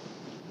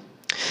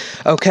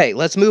 Okay,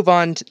 let's move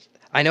on.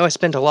 I know I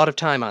spent a lot of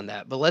time on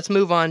that, but let's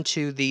move on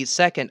to the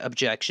second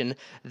objection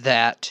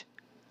that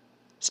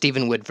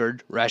Stephen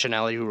Woodford,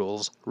 Rationality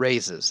Rules,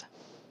 raises.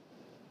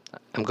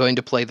 I'm going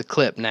to play the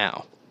clip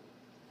now.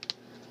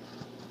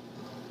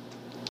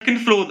 The second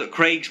flaw that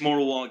Craig's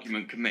moral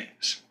argument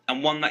commits,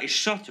 and one that is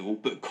subtle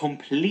but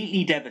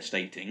completely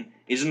devastating,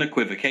 is an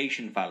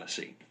equivocation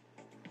fallacy.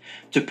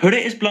 To put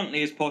it as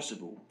bluntly as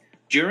possible,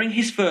 during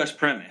his first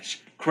premise,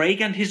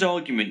 Craig and his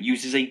argument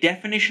uses a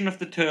definition of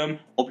the term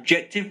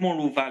objective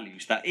moral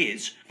values that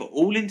is, for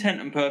all intent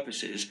and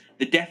purposes,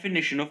 the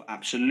definition of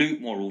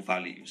absolute moral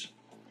values.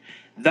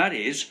 That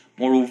is,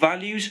 moral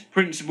values,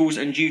 principles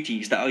and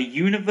duties that are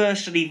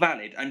universally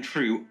valid and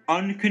true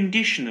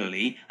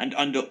unconditionally and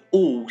under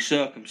all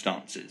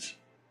circumstances.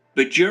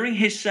 But during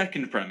his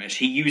second premise,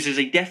 he uses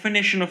a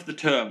definition of the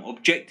term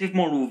objective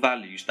moral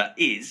values that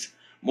is,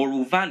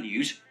 moral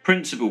values,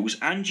 principles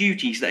and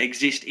duties that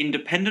exist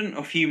independent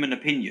of human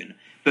opinion,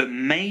 but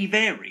may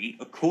vary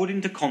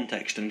according to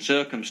context and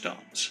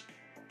circumstance.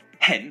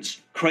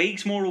 Hence,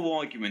 Craig's moral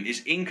argument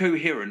is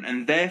incoherent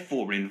and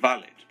therefore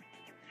invalid.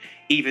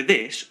 Either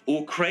this,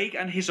 or Craig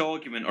and his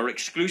argument are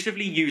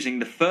exclusively using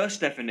the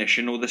first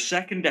definition or the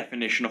second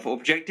definition of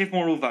objective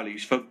moral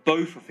values for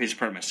both of his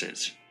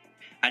premises.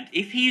 And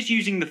if he is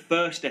using the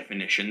first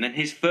definition, then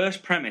his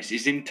first premise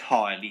is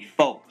entirely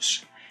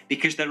false,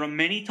 because there are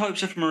many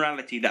types of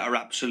morality that are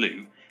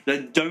absolute,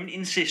 that don't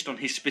insist on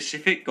his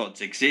specific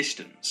God's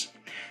existence,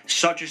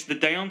 such as the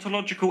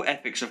deontological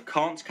ethics of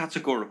Kant's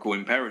categorical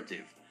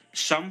imperative,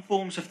 some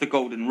forms of the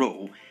Golden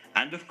Rule,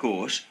 and of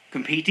course,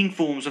 competing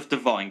forms of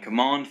divine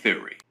command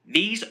theory.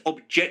 These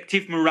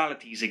objective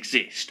moralities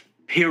exist,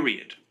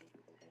 period.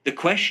 The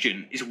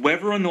question is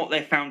whether or not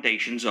their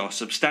foundations are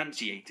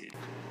substantiated.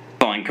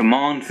 Divine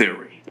command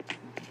theory.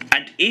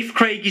 And if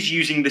Craig is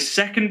using the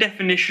second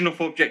definition of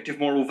objective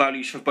moral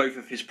values for both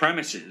of his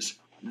premises,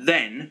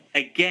 then,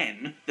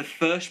 again, the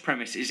first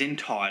premise is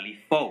entirely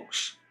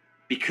false.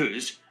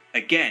 Because,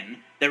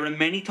 again, there are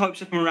many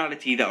types of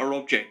morality that are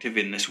objective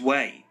in this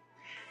way.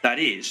 That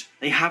is,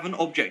 they have an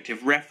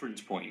objective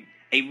reference point,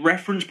 a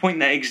reference point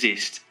that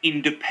exists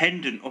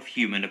independent of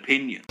human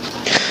opinion.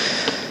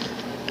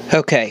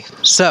 Okay,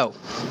 so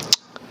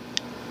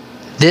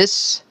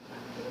this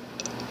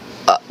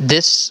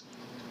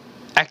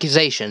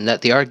accusation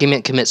that the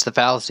argument commits the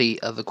fallacy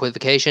of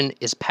equivocation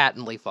is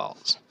patently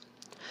false.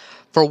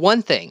 For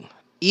one thing,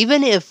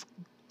 even if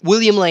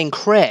William Lane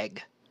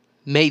Craig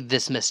made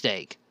this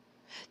mistake,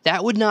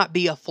 that would not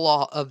be a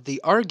flaw of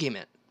the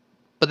argument,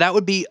 but that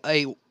would be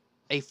a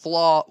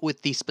flaw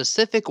with the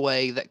specific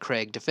way that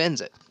Craig defends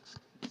it.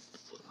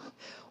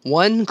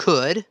 One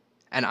could,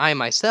 and I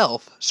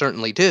myself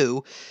certainly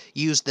do,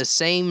 use the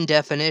same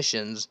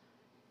definitions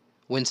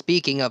when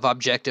speaking of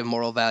objective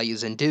moral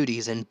values and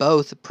duties in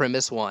both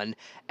premise 1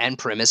 and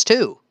premise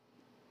 2.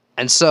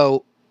 And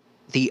so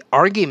the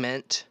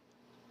argument,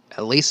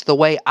 at least the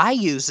way I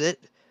use it,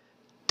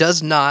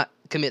 does not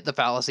commit the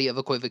fallacy of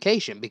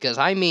equivocation, because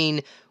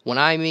when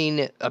I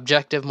mean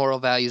objective moral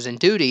values and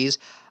duties,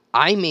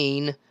 I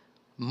mean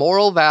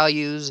moral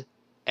values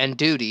and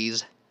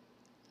duties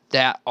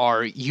that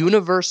are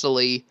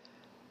universally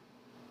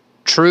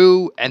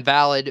true and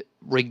valid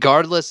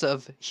regardless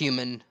of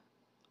human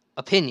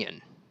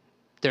opinion.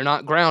 They're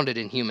not grounded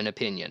in human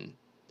opinion.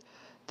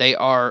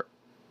 But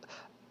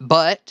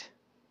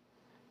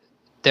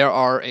there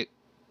are,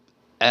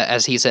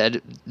 as he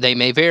said, they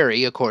may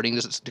vary according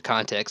to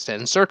context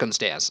and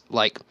circumstance.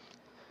 Like,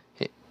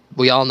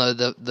 we all know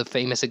the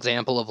famous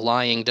example of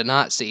lying to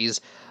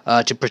Nazis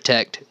to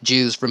protect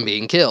Jews from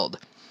being killed.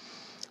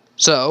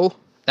 So,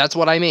 That's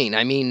what I mean.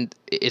 I mean,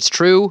 it's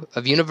true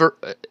of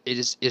it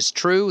is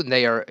true, and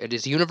it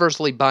is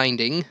universally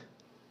binding.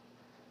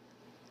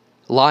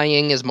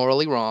 Lying is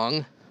morally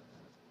wrong,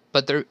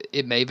 but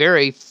it may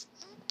vary.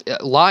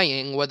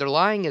 Lying, whether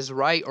lying is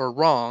right or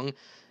wrong,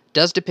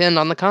 does depend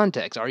on the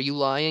context. Are you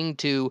lying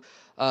to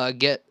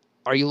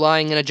Are you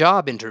lying in a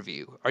job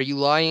interview? Are you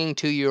lying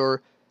to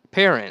your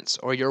parents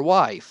or your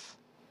wife?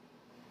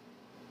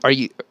 Are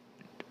you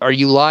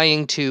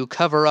lying to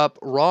cover up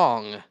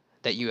wrong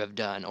that you have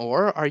done,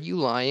 or are you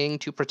lying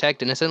to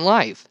protect innocent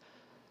life,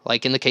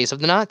 like in the case of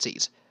the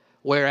Nazis?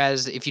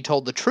 Whereas if you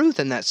told the truth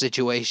in that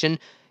situation,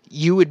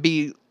 you would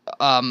be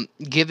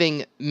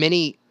giving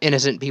many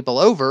innocent people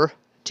over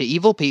to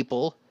evil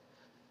people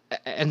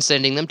and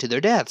sending them to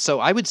their death. So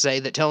I would say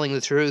that telling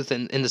the truth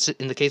in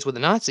the case with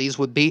the Nazis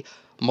would be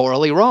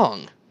morally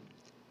wrong.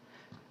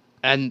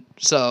 And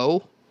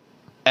so,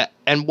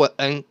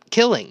 and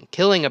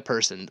killing a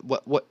person,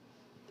 what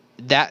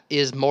that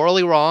is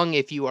morally wrong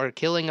if you are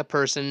killing a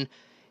person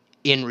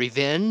in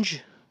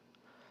revenge,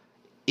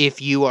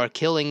 if you are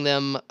killing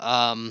them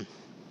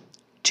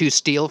to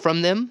steal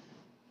from them,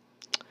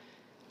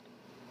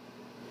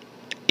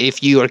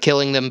 if you are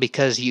killing them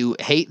because you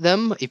hate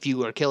them, if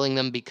you are killing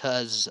them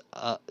because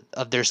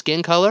of their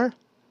skin color,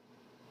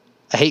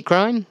 a hate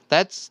crime,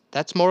 that's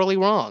morally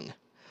wrong.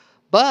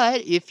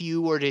 But if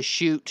you were to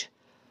shoot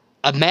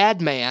a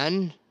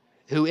madman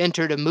who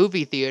entered a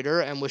movie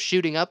theater and was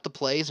shooting up the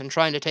place and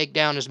trying to take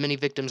down as many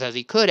victims as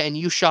he could, and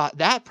you shot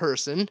that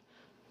person,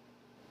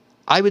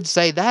 I would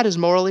say that is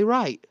morally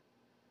right.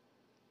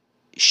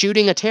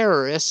 Shooting a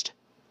terrorist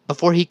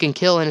before he can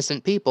kill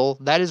innocent people,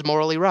 that is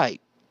morally right.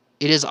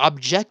 It is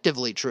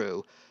objectively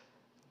true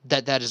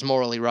that that is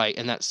morally right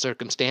in that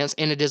circumstance,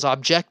 and it is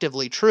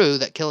objectively true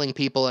that killing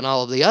people in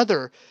all of the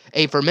other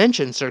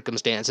aforementioned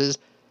circumstances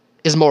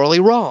is morally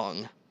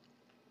wrong.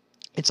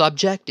 It's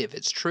objective.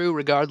 It's true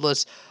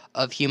regardless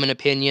of human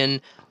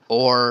opinion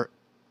or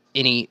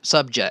any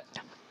subject.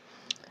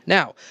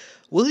 Now,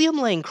 William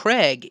Lane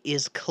Craig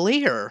is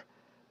clear.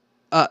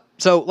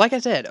 So, like I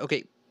said,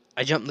 okay,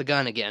 I jumped the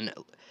gun again.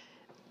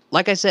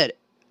 Like I said,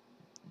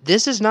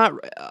 this is not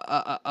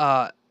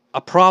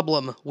a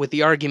problem with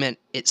the argument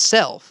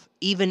itself,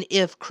 even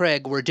if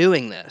Craig were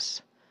doing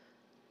this.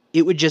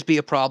 It would just be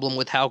a problem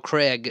with how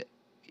Craig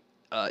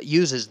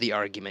uses the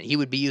argument. He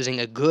would be using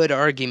a good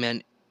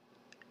argument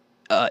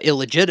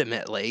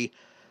illegitimately,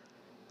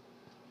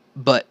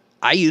 but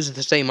I use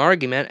the same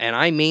argument, and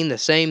I mean the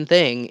same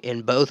thing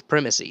in both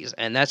premises,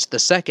 and that's the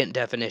second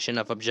definition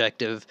of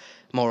objective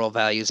moral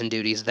values and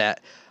duties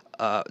that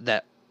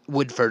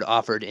Woodford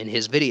offered in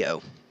his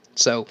video.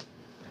 So,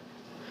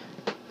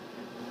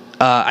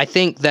 I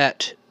think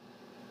that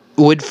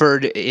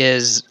Woodford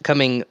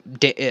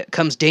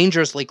comes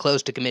dangerously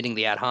close to committing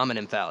the ad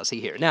hominem fallacy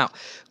here. Now,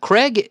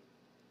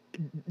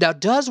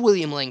 does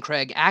William Lane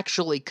Craig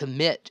actually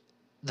commit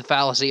the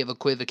fallacy of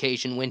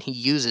equivocation when he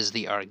uses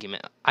the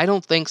argument? I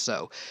don't think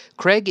so.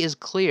 Craig is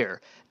clear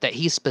that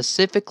he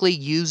specifically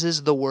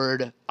uses the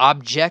word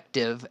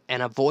objective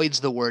and avoids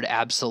the word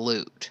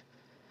absolute.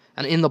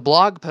 And in the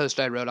blog post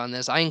I wrote on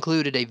this, I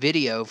included a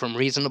video from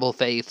Reasonable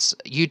Faith's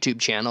YouTube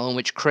channel in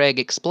which Craig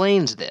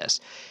explains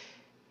this.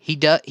 He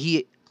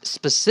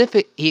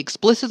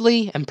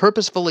explicitly and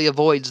purposefully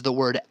avoids the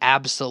word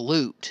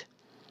absolute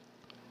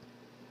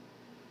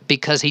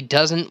because he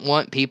doesn't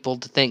want people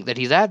to think that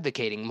he's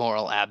advocating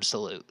moral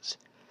absolutes.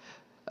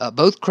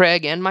 Both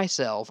Craig and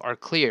myself are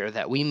clear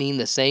that we mean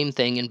the same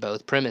thing in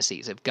both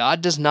premises. If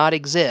God does not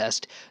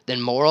exist,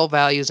 then moral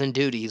values and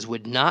duties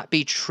would not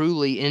be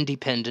truly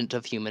independent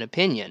of human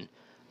opinion,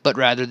 but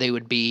rather they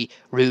would be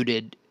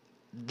rooted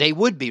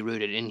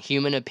in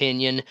human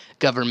opinion,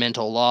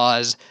 governmental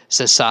laws,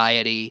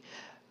 society,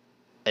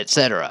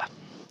 etc.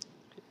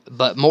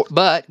 But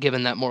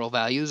given that moral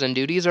values and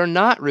duties are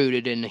not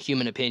rooted in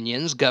human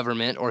opinions,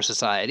 government, or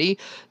society,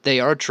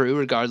 they are true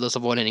regardless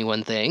of what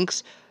anyone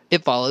thinks.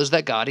 It follows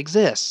that God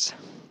exists.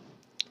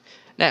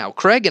 Now,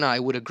 Craig and I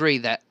would agree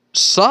that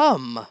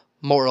some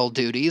moral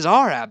duties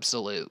are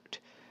absolute.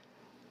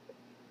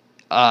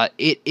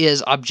 It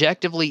is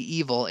objectively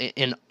evil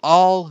in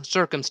all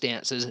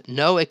circumstances,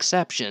 no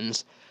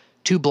exceptions,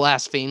 to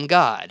blaspheme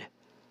God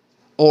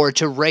or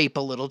to rape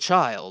a little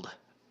child.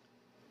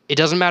 It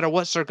doesn't matter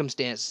what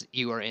circumstance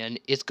you are in,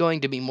 it's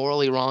going to be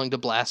morally wrong to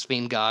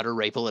blaspheme God or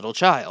rape a little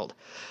child.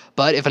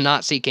 But if a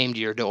Nazi came to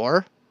your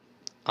door,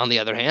 on the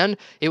other hand,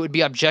 it would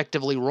be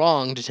objectively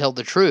wrong to tell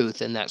the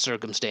truth in that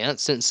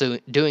circumstance, since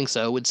doing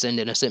so would send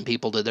innocent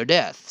people to their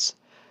deaths.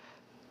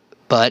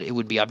 But it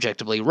would be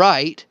objectively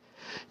right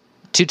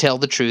to tell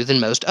the truth in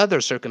most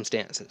other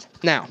circumstances.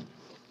 Now,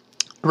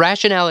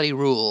 Rationality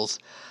Rules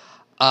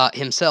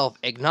himself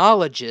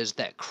acknowledges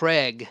that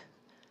Craig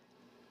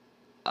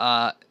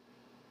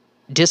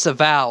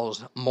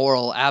disavows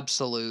moral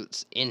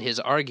absolutes in his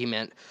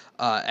argument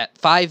at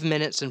 5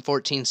 minutes and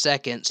 14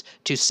 seconds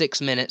to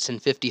 6 minutes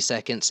and 50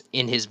 seconds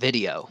in his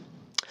video.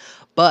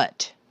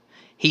 But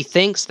he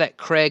thinks that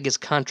Craig is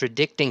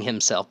contradicting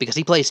himself because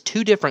he plays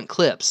two different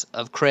clips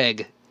of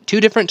Craig, two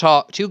different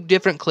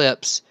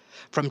clips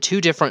from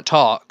two different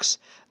talks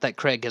that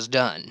Craig has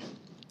done.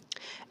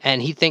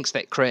 And he thinks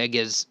that Craig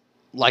is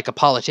like a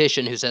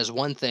politician who says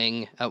one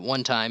thing at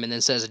one time and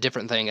then says a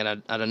different thing at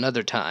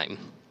another time.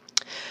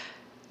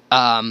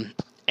 And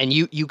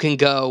you can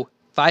go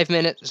 5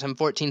 minutes and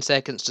 14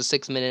 seconds to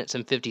 6 minutes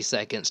and 50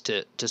 seconds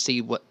to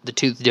see what the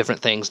two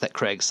different things that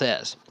Craig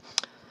says.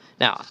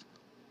 Now,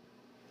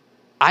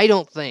 I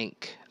don't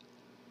think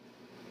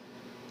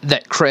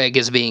that Craig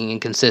is being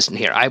inconsistent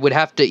here. I would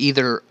have to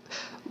either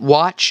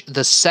watch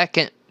the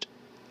second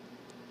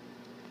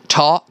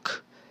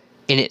talk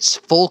in its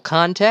full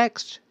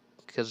context,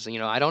 because,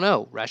 I don't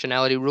know,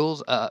 rationality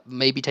rules,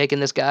 maybe taking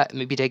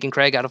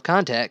Craig out of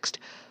context,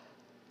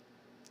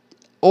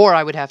 or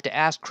I would have to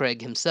ask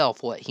Craig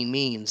himself what he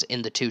means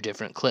in the two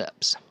different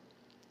clips.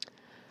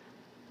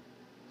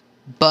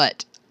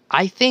 But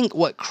I think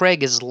what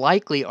Craig is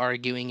likely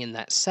arguing in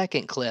that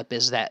second clip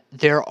is that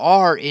there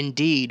are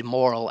indeed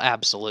moral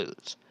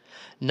absolutes.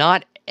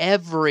 Not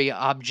every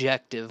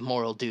objective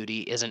moral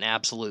duty is an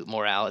absolute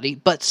morality,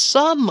 but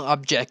some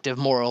objective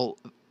moral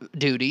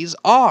duties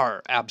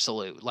are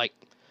absolute. Like,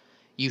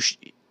 you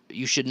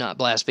should not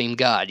blaspheme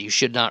God. You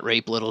should not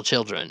rape little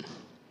children.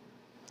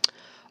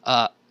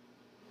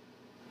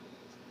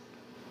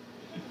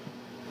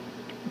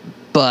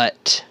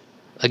 But,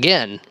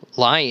 again,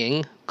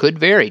 lying could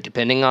vary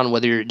depending on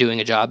whether you're doing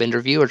a job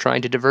interview or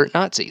trying to divert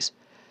Nazis.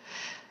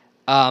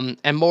 And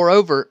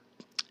moreover,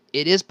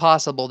 it is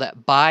possible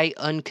that by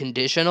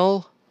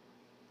unconditional,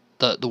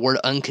 the word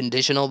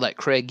unconditional that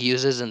Craig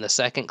uses in the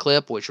second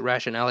clip, which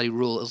Rationality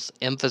Rules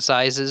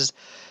emphasizes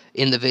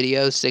in the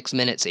video 6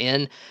 minutes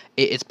in,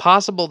 it's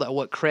possible that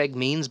what Craig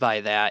means by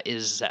that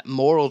is that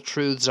moral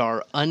truths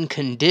are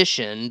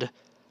unconditioned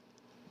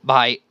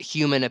by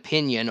human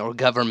opinion or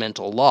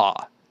governmental law.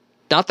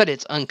 Not that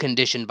it's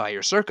unconditioned by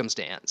your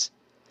circumstance.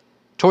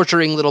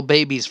 Torturing little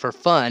babies for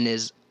fun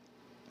is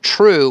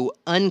true,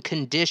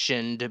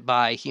 unconditioned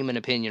by human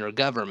opinion or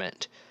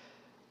government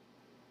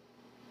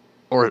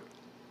or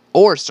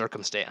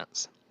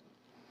circumstance.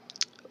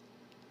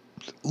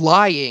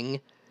 Lying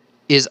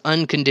is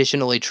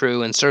unconditionally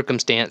true in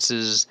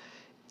circumstances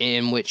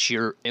in which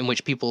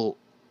people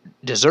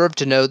deserve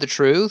to know the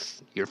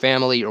truth, your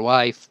family, your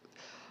wife.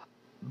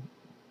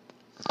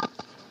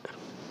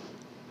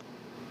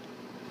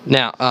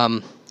 Now,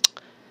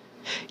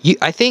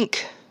 I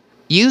think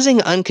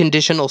using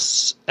unconditional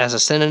as a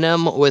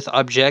synonym with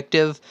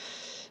objective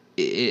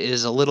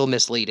is a little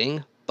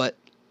misleading, but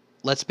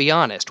let's be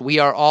honest, we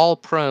are all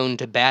prone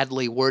to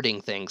badly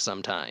wording things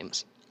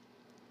sometimes.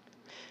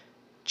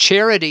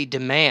 Charity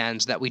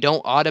demands that we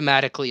don't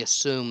automatically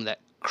assume that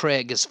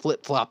Craig is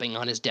flip-flopping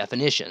on his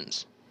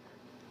definitions.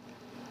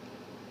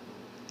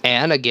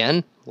 And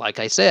again, like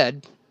I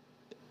said,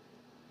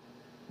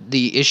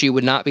 the issue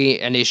would not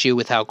be an issue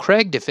with how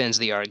Craig defends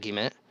the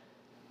argument.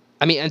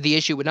 The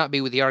issue would not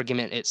be with the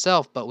argument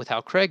itself, but with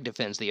how Craig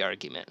defends the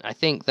argument. I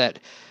think that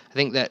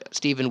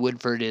Stephen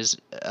Woodford is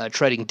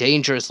treading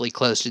dangerously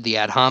close to the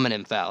ad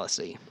hominem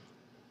fallacy.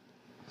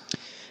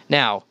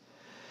 Now,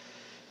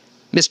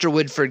 Mr.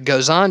 Woodford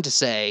goes on to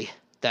say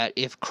that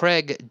if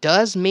Craig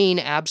does mean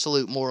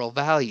absolute moral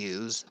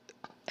values,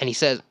 and he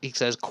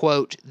says,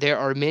 quote, there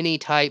are many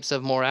types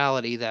of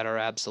morality that are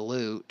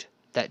absolute,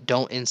 that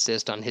don't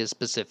insist on his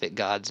specific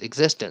God's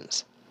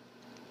existence.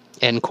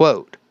 End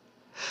quote.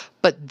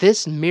 But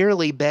this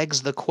merely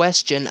begs the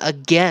question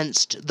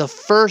against the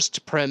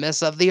first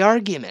premise of the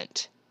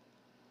argument.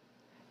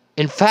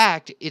 In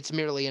fact, it's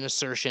merely an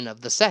assertion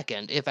of the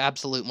second, if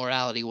absolute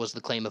morality was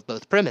the claim of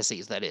both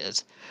premises, that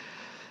is.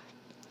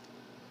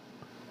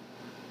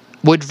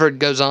 Woodford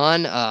goes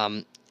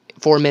on,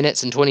 4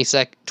 minutes and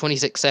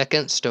 26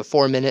 seconds to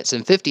 4 minutes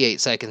and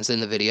 58 seconds in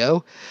the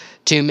video,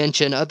 to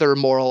mention other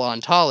moral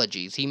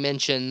ontologies. He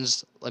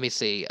mentions, let me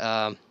see,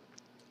 I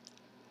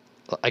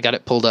got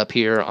it pulled up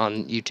here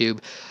on YouTube,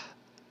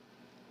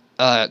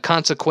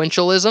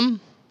 consequentialism,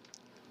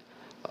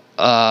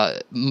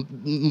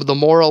 the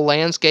moral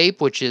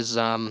landscape, which is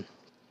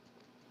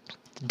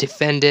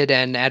defended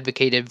and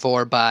advocated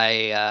for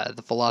by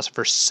the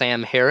philosopher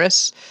Sam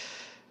Harris.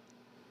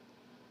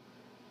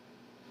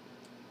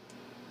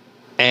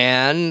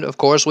 And of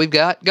course, we've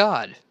got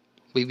God.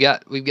 We've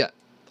got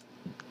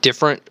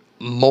different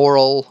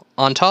moral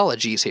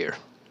ontologies here.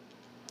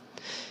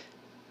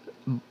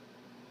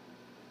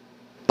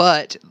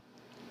 But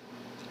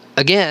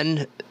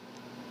again,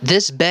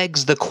 this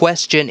begs the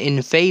question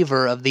in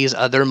favor of these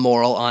other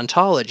moral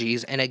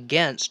ontologies and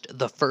against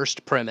the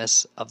first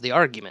premise of the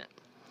argument.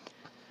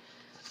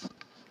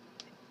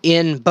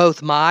 In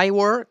both my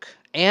work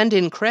and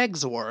in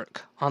Craig's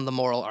work on the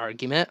moral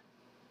argument,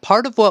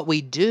 part of what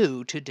we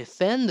do to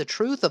defend the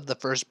truth of the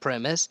first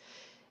premise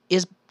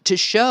is to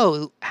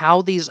show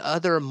how these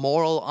other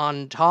moral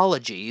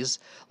ontologies,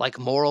 like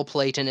moral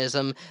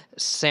Platonism,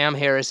 Sam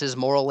Harris's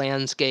moral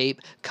landscape,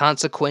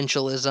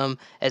 consequentialism,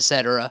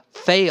 etc.,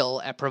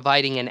 fail at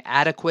providing an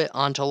adequate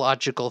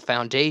ontological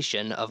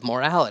foundation of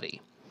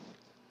morality.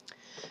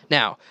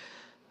 Now,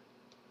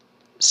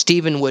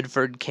 Stephen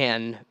Woodford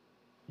can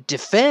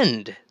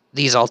defend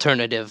these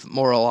alternative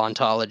moral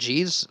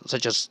ontologies,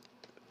 such as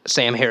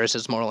Sam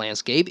Harris's moral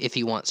landscape, if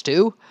he wants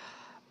to.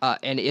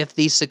 And if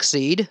these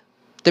succeed,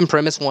 then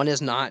premise 1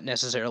 is not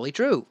necessarily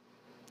true.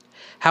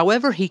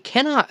 However, he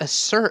cannot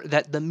assert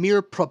that the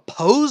mere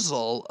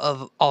proposal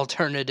of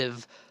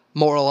alternative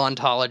moral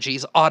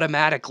ontologies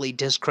automatically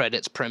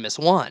discredits premise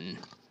 1.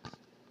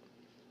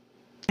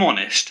 I'm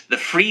honest, the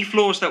 3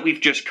 flaws that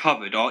we've just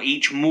covered are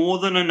each more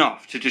than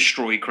enough to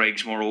destroy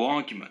Craig's moral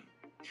argument.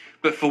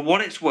 But for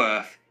what it's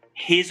worth,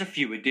 here's a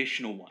few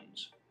additional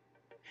ones.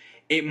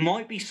 It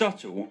might be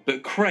subtle,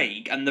 but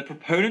Craig and the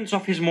proponents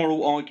of his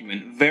moral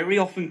argument very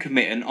often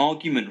commit an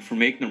argument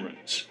from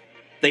ignorance.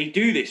 They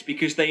do this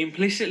because they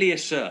implicitly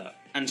assert,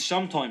 and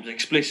sometimes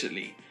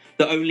explicitly,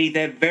 that only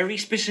their very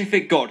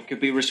specific God could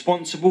be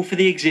responsible for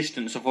the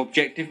existence of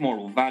objective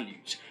moral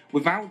values,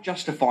 without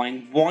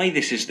justifying why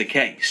this is the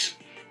case.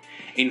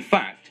 In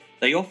fact,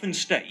 they often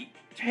state,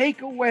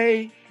 take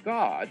away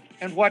God,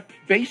 and what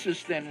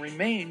basis then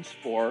remains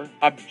for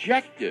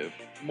objective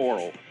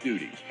moral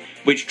duties?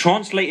 Which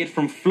translated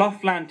from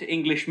fluffland to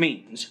English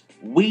means,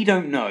 we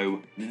don't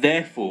know,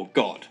 therefore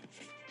God.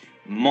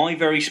 My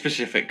very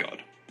specific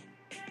God.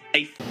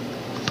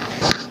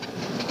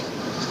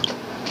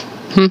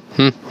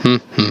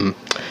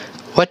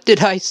 What did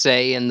I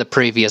say in the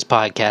previous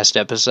podcast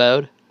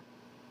episode?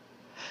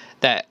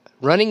 That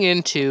running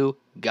into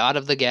God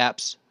of the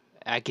Gaps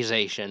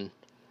accusation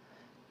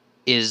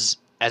is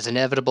as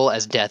inevitable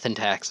as death and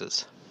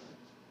taxes.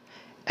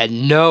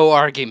 And no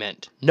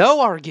argument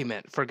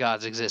for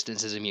God's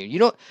existence is immune. You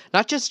don't,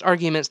 not just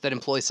arguments that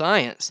employ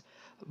science,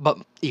 but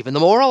even the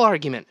moral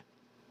argument.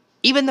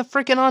 Even the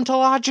frickin'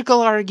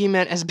 ontological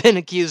argument has been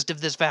accused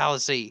of this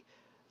fallacy.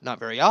 Not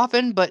very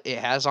often, but it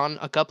has on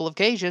a couple of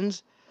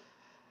occasions.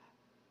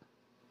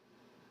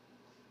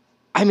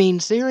 I mean,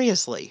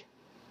 seriously.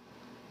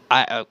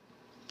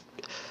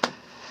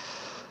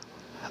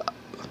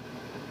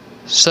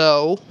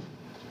 So,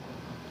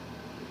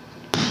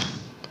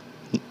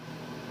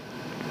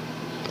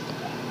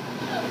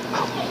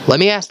 let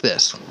me ask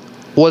this.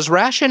 Was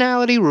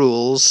Rationality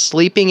Rules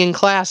sleeping in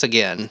class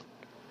again?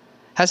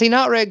 Has he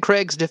not read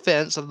Craig's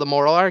defense of the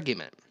moral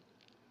argument?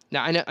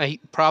 Now, I know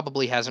he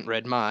probably hasn't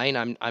read mine.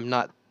 I'm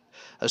not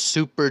a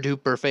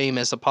super-duper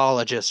famous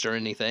apologist or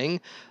anything,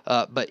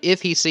 but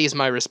if he sees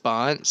my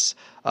response,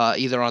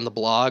 either on the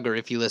blog or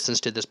if he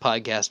listens to this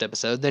podcast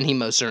episode, then he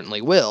most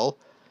certainly will.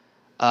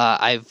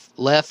 I've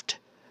left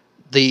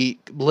the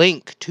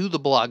link to the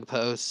blog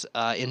posts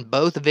in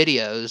both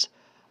videos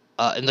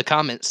in the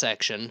comments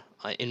section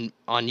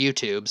on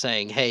YouTube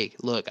saying, hey,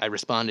 look, I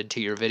responded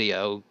to your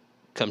video.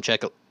 Come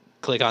check it.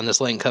 Click on this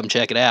link. Come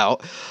check it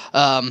out.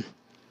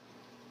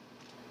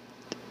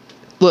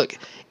 Look,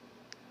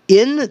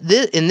 in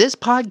this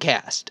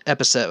podcast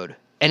episode,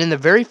 and in the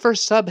very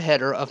first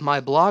subheader of my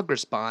blog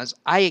response,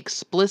 I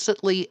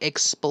explicitly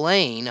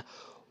explain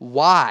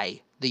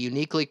why the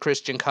uniquely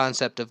Christian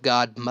concept of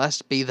God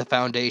must be the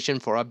foundation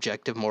for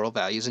objective moral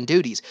values and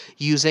duties,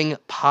 using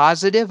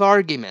positive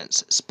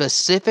arguments,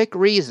 specific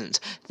reasons,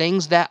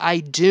 things that I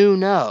do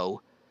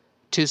know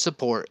to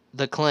support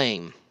the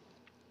claim.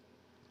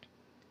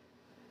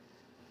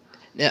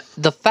 Now,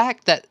 the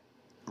fact that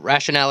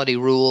Rationality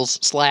Rules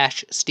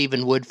 /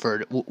 Stephen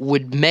Woodford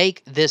would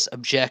make this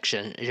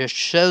objection just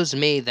shows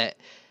me that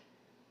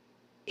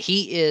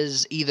he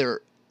is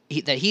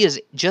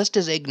just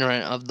as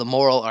ignorant of the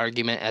moral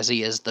argument as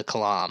he is the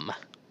kalam.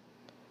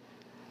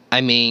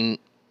 I mean,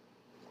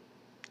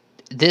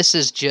 this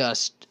is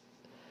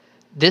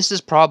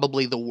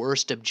probably the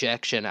worst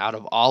objection out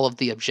of all of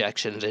the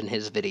objections in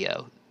his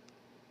video.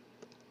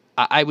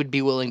 I would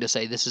be willing to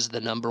say this is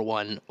the number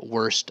one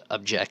worst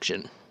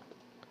objection.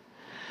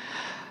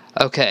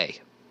 Okay,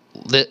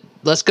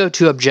 let's go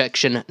to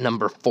objection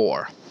number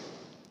 4.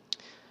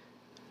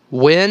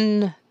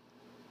 When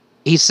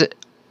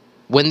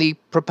the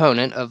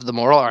proponent of the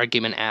moral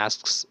argument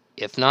asks,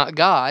 if not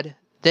God,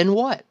 then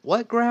what?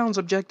 What grounds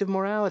objective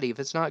morality if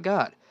it's not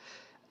God?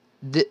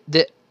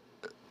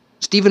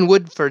 Stephen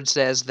Woodford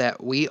says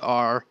that we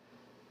are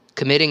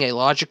committing a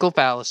logical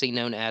fallacy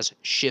known as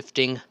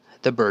shifting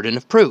the burden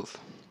of proof.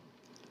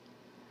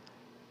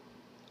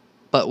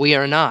 But we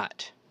are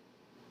not.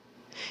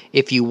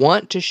 If you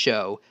want to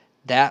show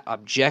that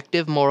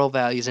objective moral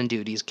values and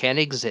duties can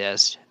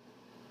exist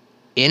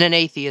in an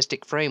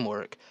atheistic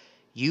framework,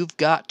 you've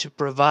got to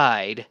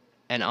provide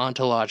an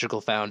ontological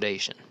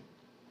foundation.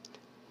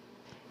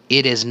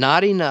 It is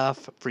not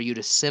enough for you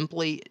to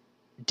simply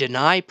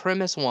deny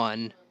premise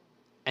 1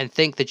 and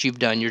think that you've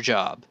done your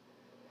job.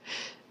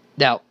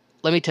 Now,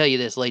 let me tell you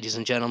this, ladies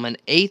and gentlemen.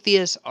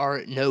 Atheists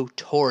are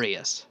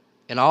notorious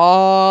in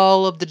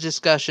all of the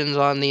discussions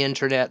on the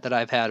internet that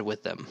I've had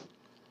with them.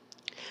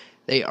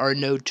 They are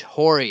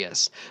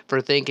notorious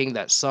for thinking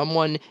that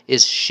someone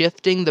is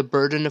shifting the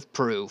burden of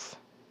proof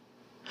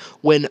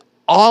when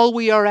all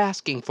we are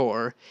asking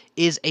for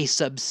is a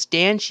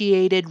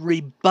substantiated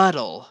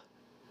rebuttal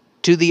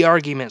to the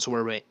arguments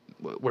we're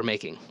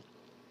making.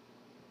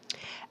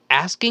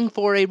 Asking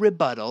for a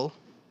rebuttal,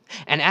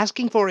 and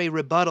asking for a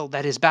rebuttal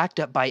that is backed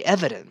up by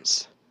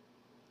evidence,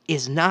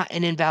 is not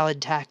an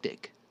invalid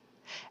tactic.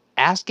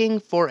 Asking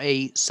for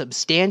a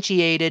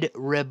substantiated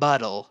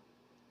rebuttal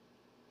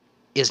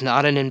is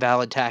not an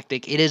invalid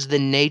tactic. It is the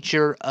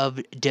nature of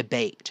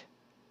debate.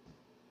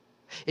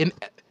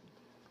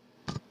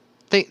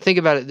 Think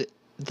about it.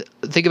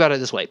 Think about it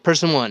this way.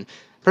 Person one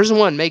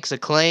makes a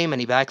claim and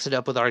he backs it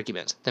up with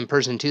arguments. Then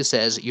person two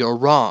says, "You're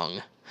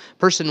wrong."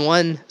 Person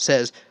one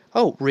says,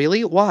 "Oh,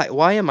 really? Why?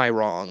 Why am I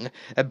wrong?"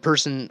 And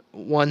person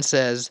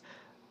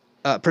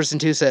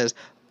two says,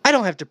 "I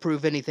don't have to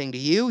prove anything to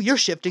you. You're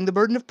shifting the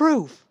burden of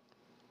proof."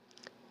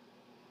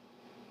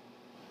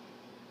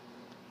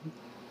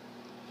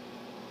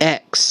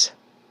 X.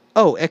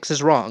 Oh, X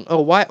is wrong.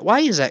 Oh, why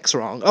is X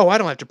wrong? Oh, I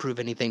don't have to prove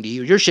anything to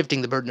you. You're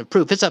shifting the burden of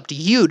proof. It's up to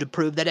you to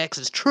prove that X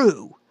is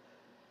true.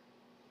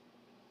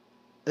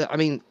 I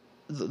mean,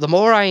 the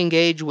more I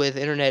engage with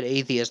internet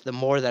atheists, the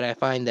more that I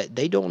find that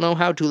they don't know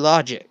how to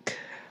logic.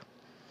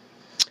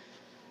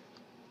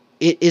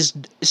 It's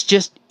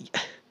just,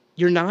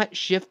 you're not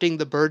shifting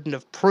the burden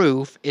of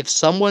proof if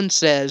someone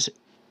says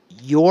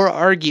your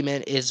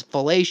argument is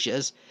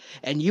fallacious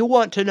and you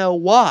want to know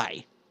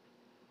why.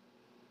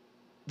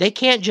 They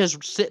can't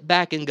just sit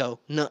back and go,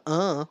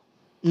 nuh-uh,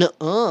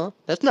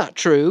 that's not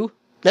true.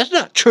 That's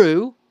not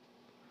true.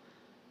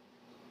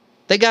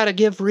 They gotta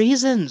give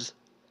reasons.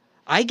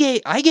 I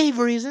gave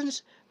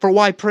reasons for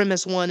why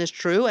premise 1 is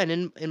true,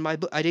 and in my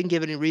book, I didn't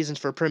give any reasons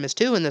for premise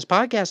 2 in this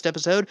podcast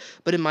episode,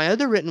 but in my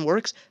other written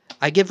works,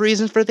 I give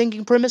reasons for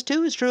thinking premise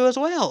 2 is true as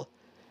well.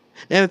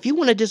 Now, if you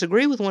want to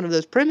disagree with one of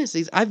those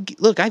premises, I've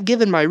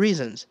given my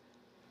reasons,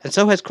 and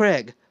so has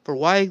Craig, for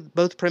why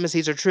both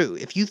premises are true.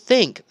 If you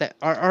think that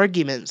our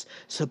arguments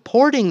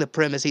supporting the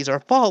premises are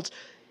false,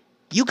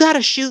 you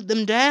gotta shoot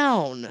them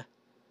down.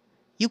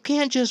 You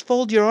can't just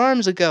fold your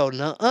arms and go,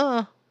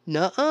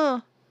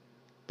 nuh-uh.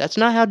 That's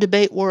not how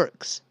debate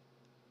works.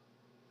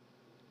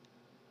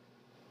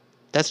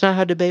 That's not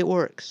how debate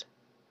works.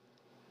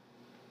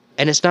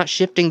 And it's not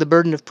shifting the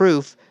burden of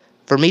proof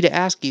for me to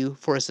ask you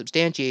for a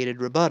substantiated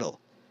rebuttal.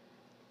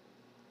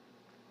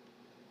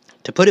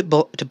 To put it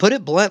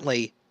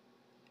bluntly,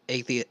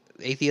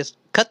 atheist,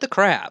 cut the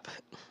crap.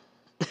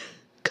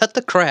 Cut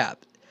the crap.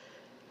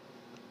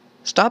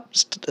 Stop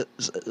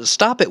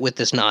it with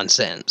this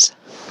nonsense.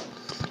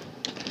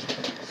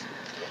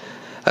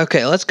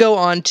 Okay, let's go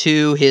on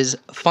to his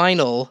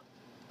final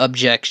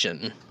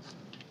objection.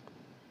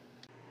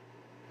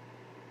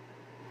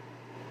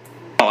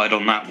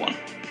 On that one.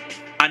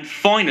 And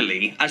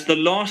finally, as the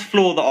last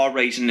flaw that I'll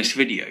raise in this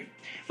video,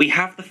 we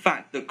have the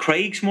fact that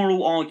Craig's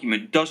moral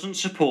argument doesn't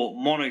support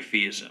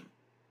monotheism.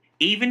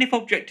 Even if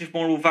objective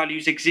moral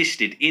values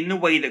existed in the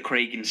way that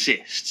Craig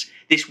insists,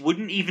 this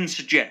wouldn't even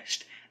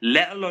suggest,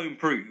 let alone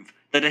prove,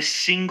 that a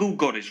single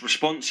God is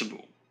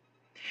responsible.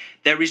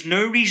 There is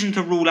no reason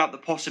to rule out the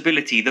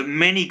possibility that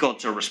many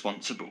gods are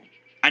responsible.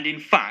 And in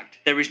fact,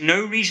 there is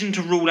no reason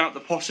to rule out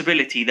the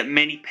possibility that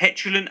many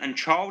petulant and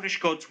childish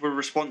gods were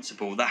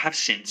responsible that have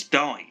since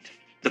died.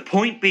 The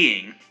point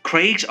being,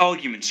 Craig's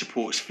argument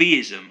supports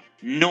theism,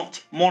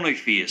 not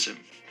monotheism,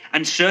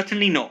 and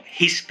certainly not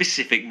his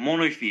specific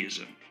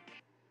monotheism.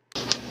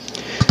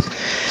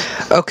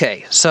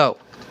 Okay, so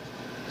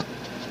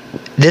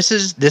this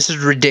is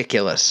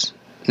ridiculous.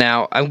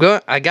 Now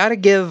I gotta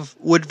give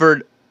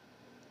Woodford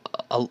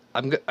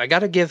I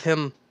gotta give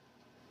him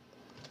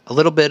a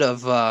little bit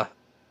of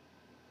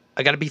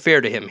I gotta be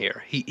fair to him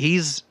here.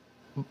 He's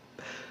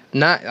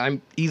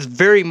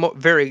very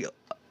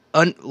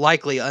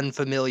likely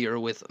unfamiliar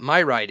with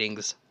my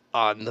writings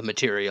on the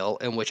material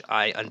in which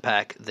I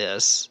unpack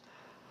this.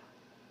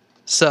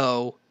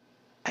 So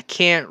I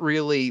can't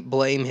really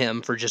blame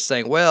him for just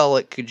saying, well,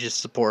 it could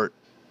just support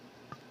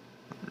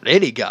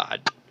any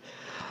god.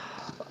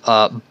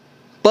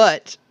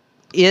 But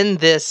in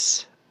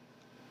this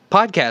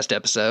podcast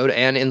episode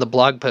and in the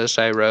blog post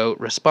I wrote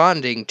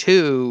responding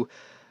to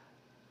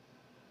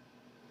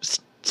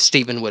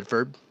Stephen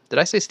Woodford, did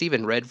I say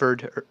Stephen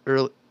Redford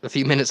a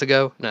few minutes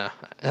ago? No.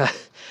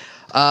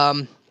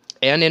 And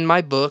in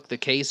my book, The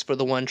Case for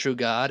the One True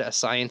God, a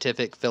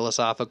scientific,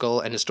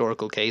 philosophical, and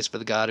historical case for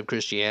the God of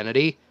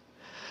Christianity,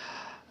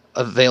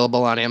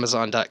 available on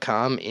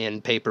Amazon.com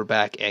in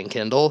paperback and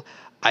Kindle,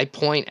 I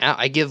point out,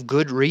 I give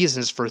good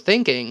reasons for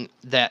thinking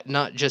that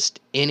not just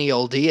any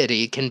old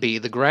deity can be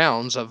the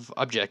grounds of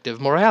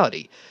objective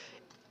morality.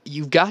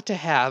 You've got to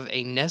have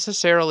a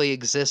necessarily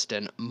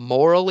existent,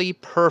 morally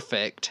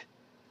perfect,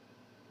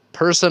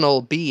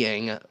 personal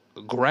being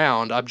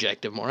ground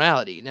objective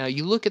morality. Now,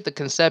 you look at the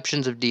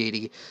conceptions of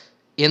deity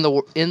in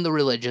the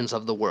religions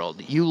of the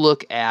world. You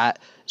look at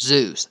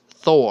Zeus,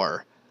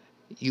 Thor,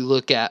 you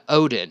look at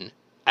Odin,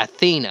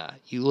 Athena,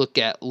 you look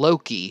at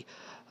Loki,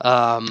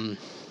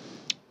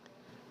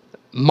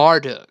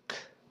 Marduk,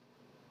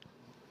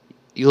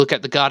 you look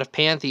at the god of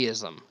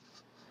pantheism.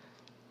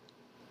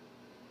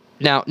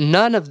 Now,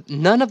 none of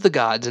the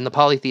gods in the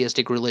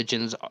polytheistic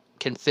religions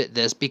can fit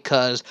this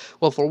because,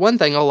 well, for one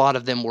thing, a lot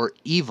of them were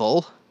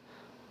evil,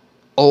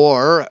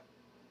 or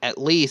at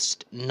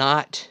least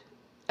not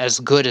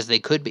as good as they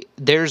could be.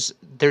 There's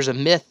a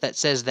myth that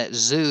says that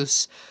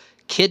Zeus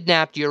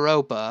kidnapped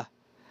Europa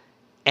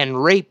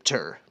and raped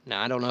her.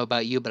 Now, I don't know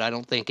about you, but I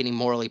don't think any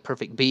morally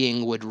perfect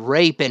being would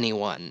rape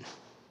anyone.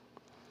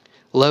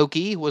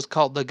 Loki was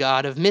called the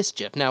god of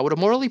mischief. Now, would a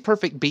morally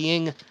perfect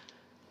being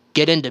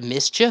get into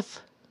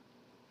mischief?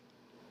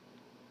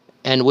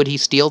 And would he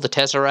steal the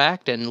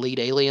Tesseract and lead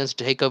aliens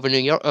to take over New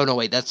York? Oh, no,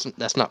 wait,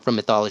 that's not from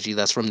mythology.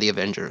 That's from the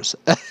Avengers.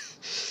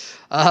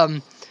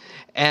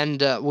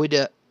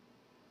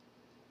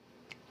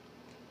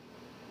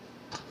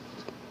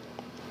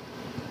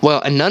 Well,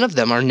 and none of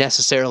them are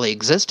necessarily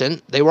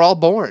existent. They were all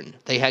born.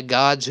 They had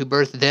gods who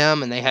birthed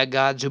them, and they had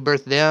gods who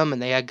birthed them, and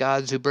they had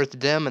gods who birthed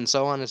them, and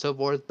so on and so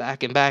forth,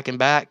 back and back and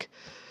back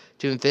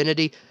to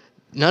infinity.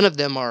 None of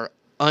them are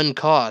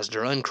uncaused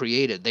or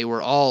uncreated. They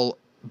were all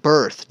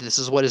birthed. This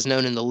is what is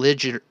known in the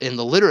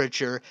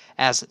literature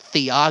as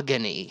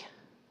theogony.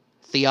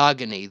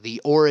 Theogony,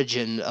 the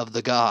origin of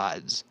the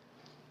gods.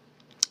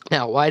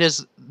 Now, why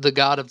does the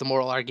god of the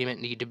moral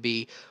argument need to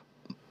be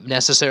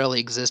necessarily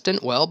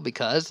existent? Well,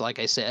 because, like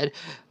I said,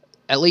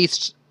 at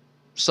least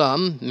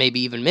some, maybe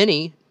even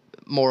many,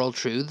 moral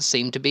truths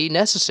seem to be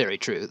necessary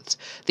truths.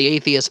 The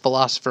atheist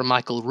philosopher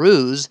Michael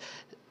Ruse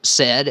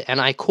said, and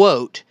I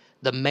quote,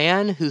 "The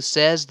man who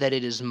says that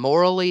it is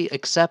morally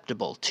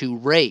acceptable to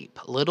rape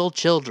little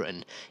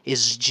children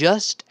is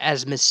just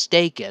as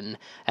mistaken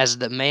as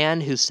the man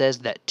who says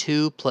that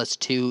 2 +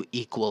 2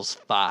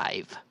 =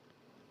 5.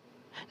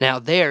 Now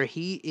there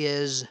he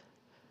is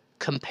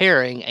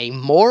comparing a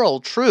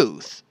moral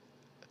truth,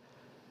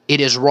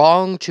 it is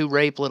wrong to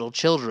rape little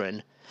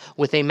children,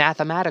 with a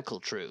mathematical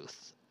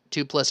truth,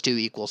 2 +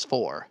 2 =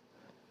 4.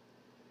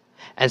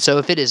 And so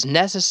if it is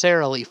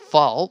necessarily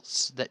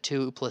false that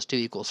 2 +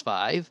 2 =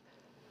 5,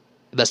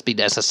 it must be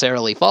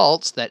necessarily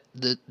false that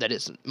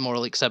it's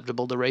morally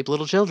acceptable to rape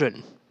little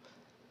children.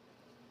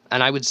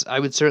 And I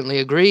would certainly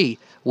agree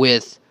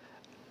with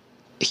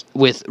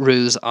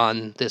Ruse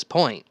on this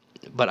point,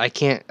 but I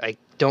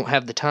don't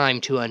have the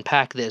time to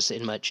unpack this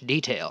in much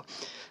detail.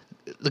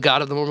 The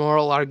god of the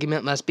moral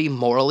argument must be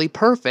morally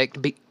perfect.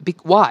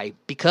 Why?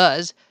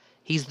 Because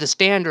he's the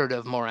standard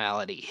of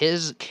morality.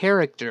 His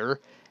character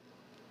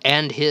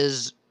and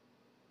his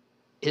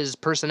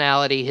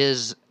personality,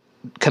 his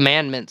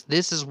commandments,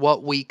 this is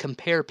what we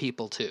compare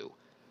people to.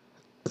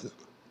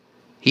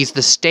 He's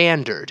the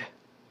standard.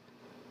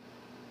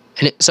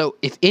 And so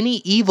if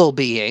any evil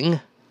being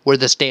were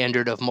the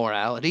standard of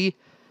morality,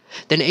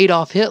 then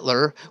Adolf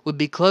Hitler would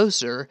be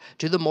closer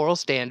to the moral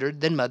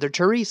standard than Mother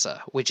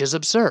Teresa, which is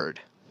absurd.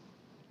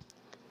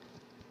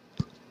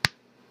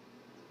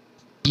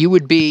 You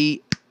would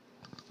be,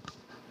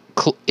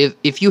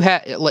 if you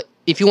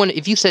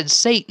said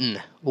Satan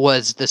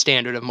was the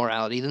standard of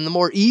morality, then the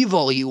more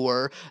evil you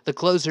were, the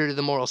closer to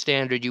the moral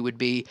standard you would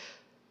be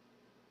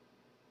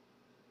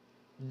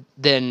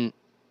than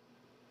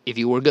if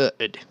you were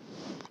good.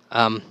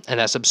 And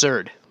that's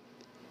absurd.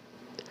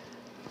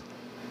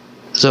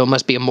 So it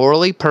must be a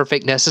morally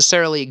perfect,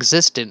 necessarily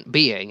existent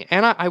being.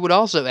 And I would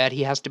also add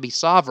he has to be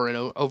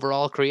sovereign over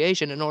all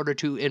creation in order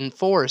to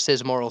enforce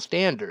his moral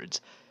standards.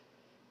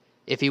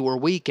 If he were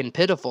weak and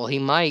pitiful, he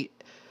might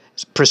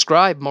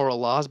prescribe moral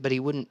laws, but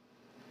he wouldn't.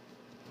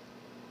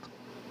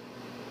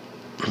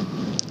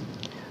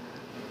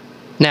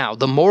 Now,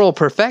 the moral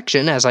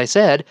perfection, as I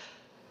said,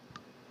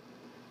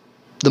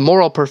 the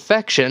moral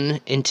perfection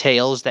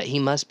entails that he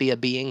must be a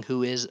being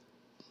who is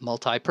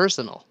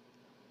multi-personal.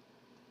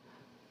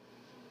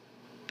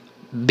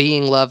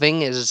 Being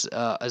loving is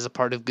a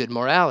part of good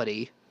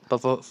morality,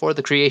 but for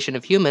the creation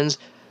of humans,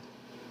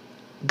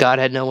 God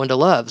had no one to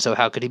love, so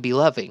how could he be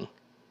loving?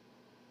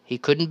 He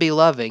couldn't be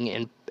loving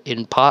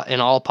in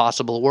all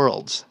possible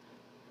worlds.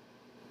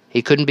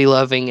 He couldn't be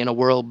loving in a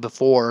world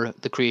before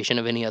the creation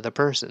of any other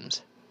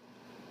persons,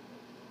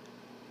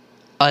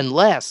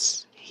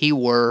 unless he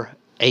were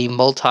a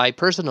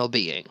multi-personal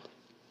being.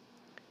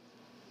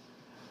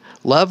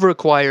 Love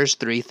requires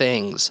 3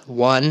 things.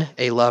 1,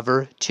 a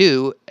lover.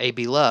 2, a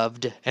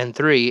beloved. And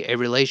 3, a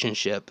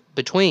relationship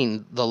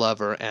between the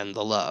lover and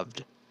the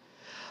loved.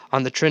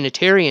 On the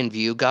Trinitarian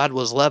view, God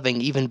was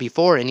loving even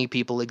before any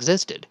people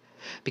existed,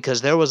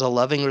 because there was a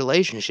loving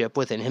relationship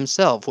within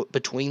himself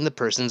between the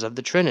persons of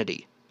the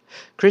Trinity.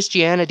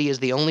 Christianity is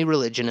the only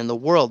religion in the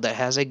world that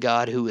has a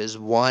God who is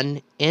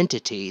one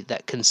entity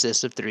that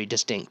consists of 3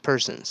 distinct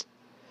persons.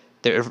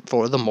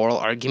 Therefore, the moral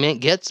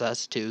argument gets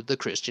us to the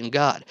Christian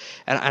God.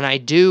 And I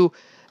do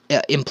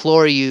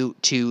implore you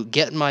to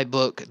get my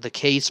book, The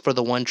Case for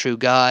the One True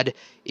God,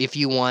 if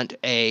you want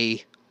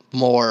a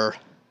more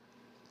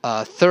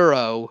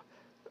thorough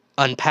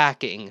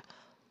unpacking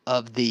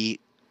of the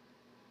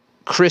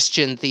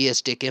Christian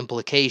theistic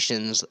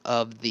implications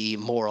of the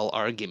moral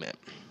argument.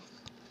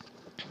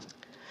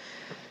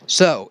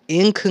 So,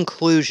 in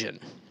conclusion,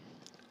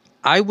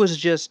 I was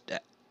just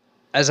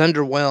as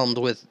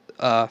underwhelmed with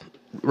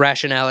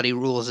Rationality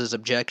Rules'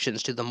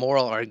 objections to the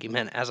moral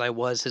argument as I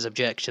was his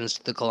objections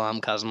to the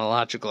Kalam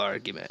cosmological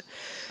argument.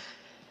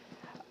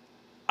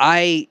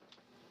 I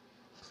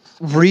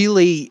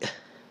really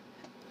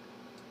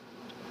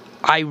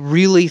I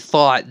really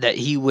thought that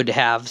he would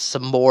have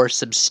some more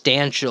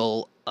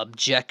substantial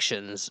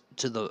objections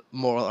to the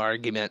moral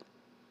argument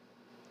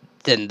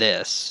than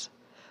this.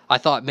 I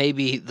thought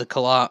maybe the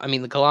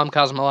Kalam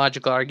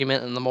cosmological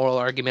argument and the moral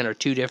argument are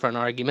two different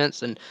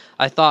arguments, and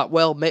I thought,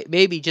 well,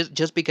 maybe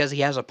just because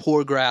he has a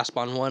poor grasp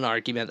on one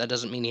argument, that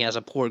doesn't mean he has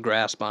a poor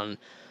grasp on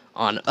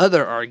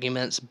other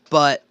arguments.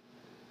 But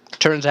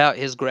turns out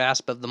his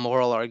grasp of the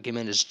moral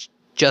argument is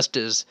just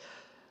as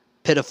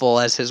pitiful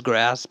as his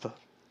grasp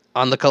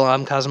on the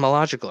Kalam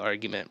cosmological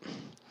argument.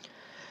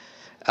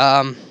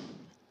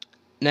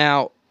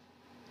 Now,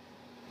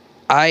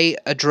 I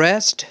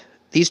addressed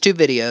these two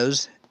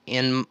videos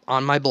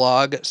on my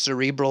blog,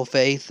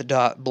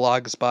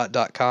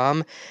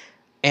 cerebralfaith.blogspot.com,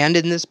 and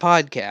in this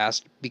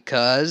podcast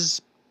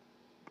because,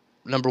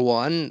 number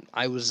one,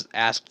 I was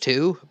asked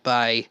to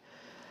by...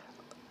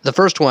 The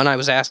first one I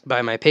was asked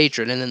by my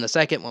patron, and then the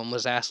second one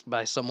was asked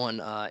by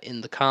someone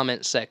in the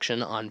comments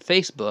section on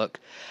Facebook.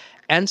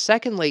 And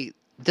secondly,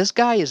 this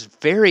guy is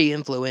very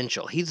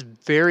influential. He's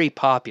very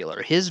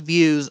popular. His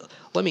views...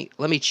 Let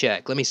me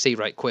check. Let me see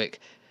right quick.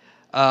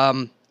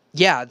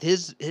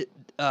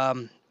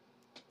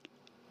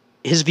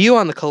 His video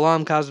on the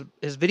Kalam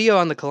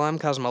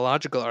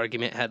cosmological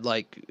argument had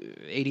like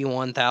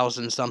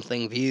 81,000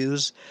 something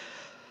views.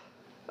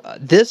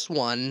 This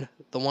one,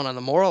 the one on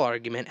the moral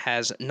argument,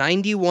 has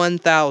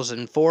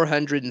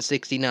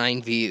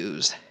 91,469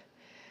 views.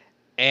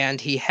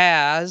 And he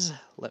has,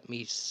 let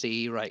me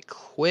see right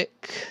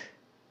quick.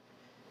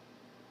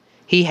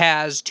 He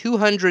has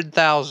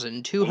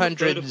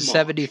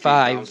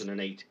 200,275.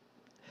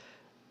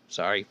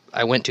 Sorry,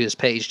 I went to his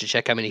page to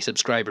check how many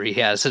subscribers he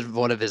has.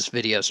 One of his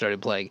videos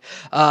started playing.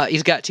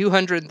 He's got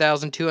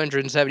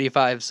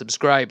 200,275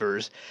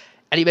 subscribers,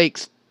 and he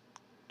makes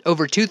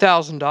over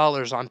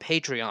 $2,000 on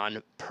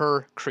Patreon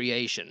per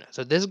creation.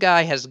 So this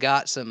guy has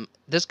an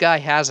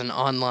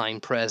online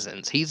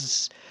presence. He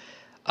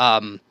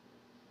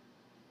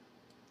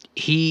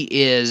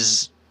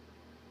is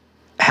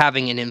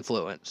having an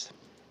influence.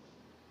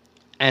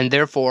 And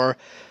therefore,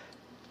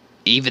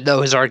 even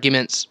though his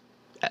arguments,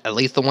 at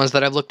least the ones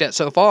that I've looked at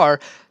so far,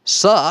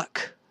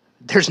 suck,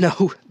 there's no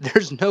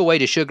way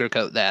to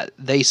sugarcoat that.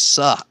 They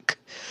suck.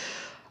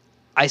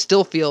 I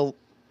still feel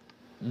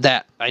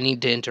that I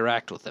need to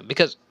interact with them.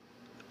 Because,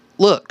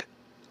 look,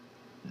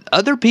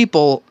 other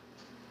people...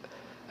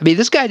 I mean,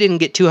 this guy didn't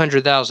get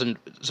 200,000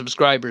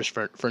 subscribers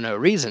for no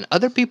reason.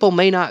 Other people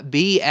may not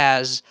be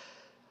as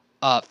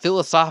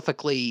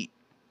philosophically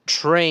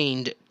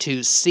trained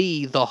to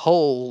see the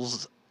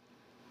holes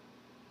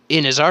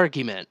in his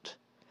argument.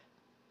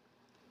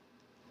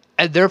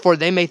 And therefore,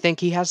 they may think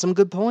he has some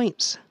good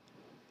points.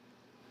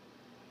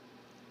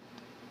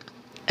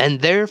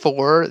 And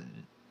therefore,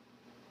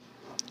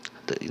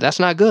 that's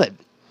not good.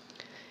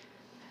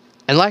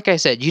 And like I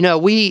said,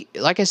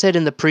 like I said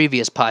in the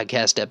previous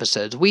podcast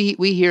episodes, we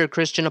hear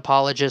Christian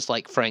apologists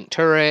like Frank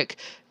Turek,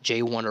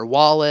 J. Warner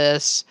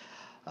Wallace,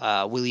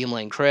 William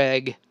Lane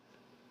Craig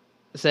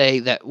say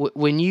that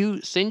when you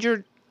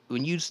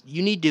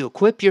need to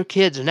equip your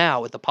kids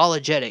now with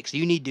apologetics,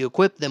 you need to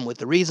equip them with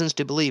the reasons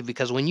to believe,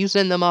 because when you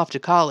send them off to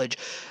college,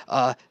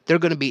 they're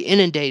going to be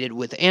inundated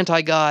with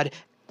anti-God,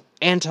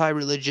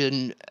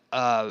 anti-religion,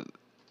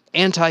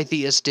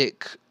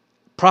 anti-theistic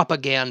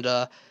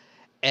propaganda,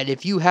 and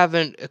if you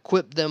haven't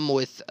equipped them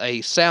with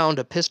a sound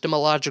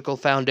epistemological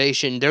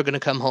foundation, they're going to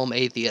come home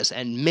atheists,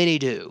 and many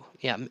do.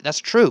 Yeah, that's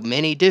true,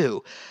 many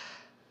do.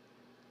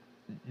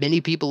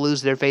 Many people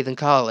lose their faith in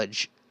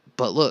college,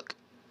 but look,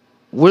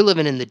 we're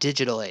living in the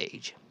digital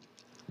age.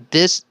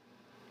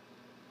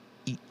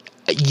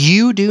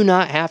 You do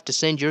not have to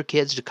send your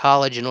kids to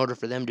college in order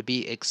for them to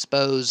be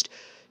exposed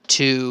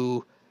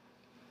to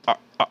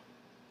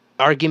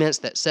arguments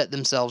that set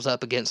themselves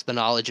up against the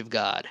knowledge of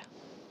God.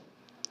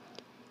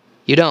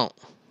 You don't.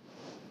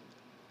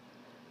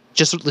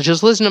 Just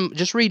listen.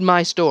 Just read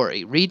my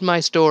story. Read my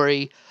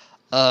story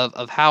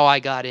of how I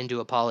got into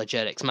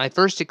apologetics. My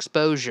first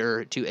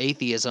exposure to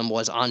atheism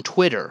was on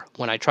Twitter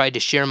when I tried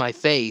to share my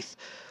faith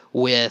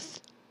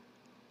with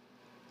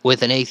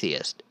an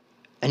atheist,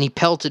 and he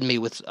pelted me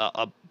with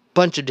a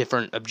bunch of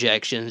different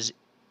objections.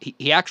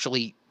 He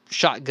actually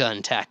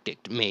shotgun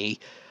tacticked me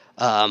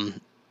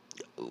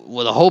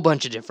with a whole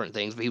bunch of different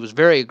things. He was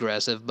very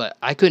aggressive, but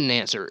I couldn't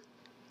answer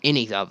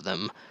any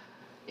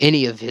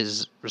of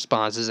his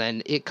responses,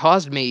 and it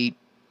caused me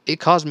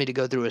to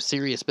go through a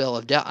serious spell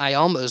of doubt. I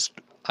almost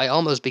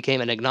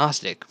became an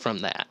agnostic from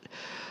that.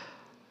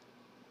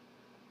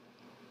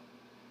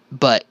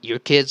 But your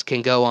kids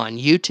can go on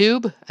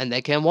YouTube and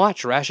they can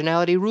watch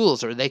Rationality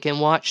Rules, or they can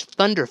watch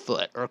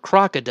Thunderfoot or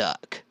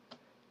Crocoduck,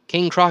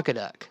 King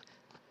Crocoduck,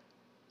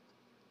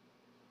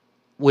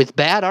 with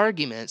bad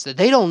arguments that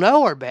they don't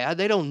know are bad.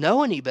 They don't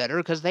know any better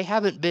because they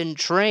haven't been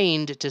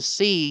trained to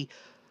see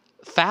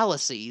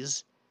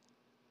fallacies,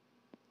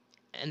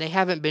 and they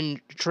haven't been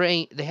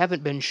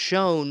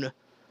shown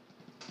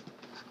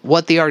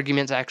what the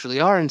arguments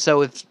actually are. And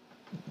so if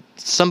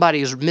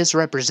somebody is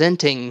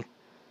misrepresenting,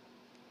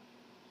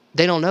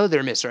 they don't know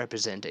they're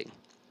misrepresenting.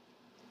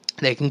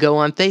 They can go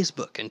on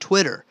Facebook and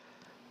Twitter,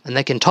 and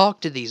they can talk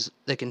to these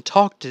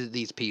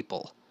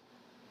people.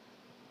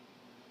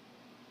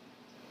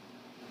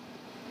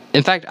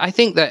 In fact, I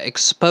think that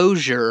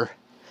exposure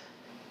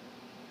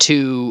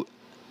to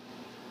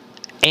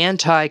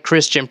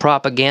anti-Christian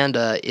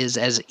propaganda is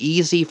as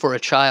easy for a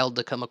child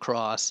to come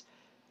across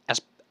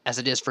as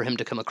it is for him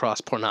to come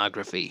across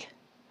pornography.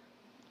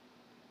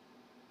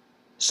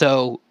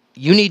 So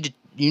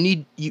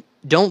you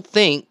don't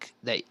think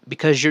that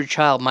because your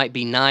child might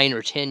be 9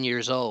 or 10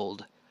 years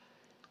old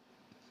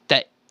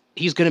that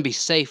he's going to be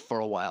safe for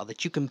a while,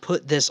 that you can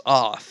put this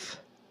off.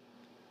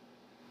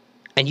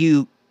 And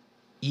it'll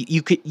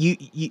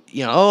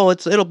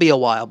be a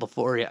while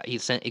before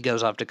he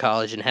goes off to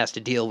college and has to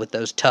deal with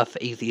those tough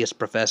atheist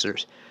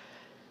professors.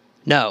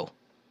 No.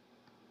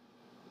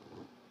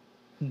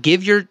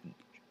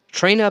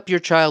 Train up your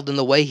child in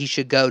the way he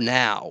should go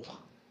now.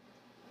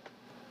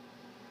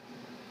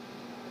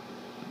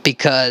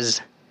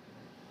 Because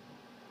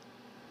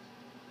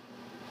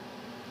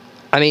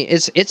I mean,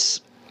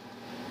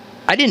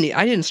 I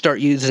didn't start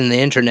using the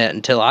internet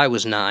until I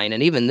was 9,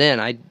 and even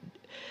then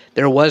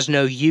there was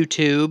no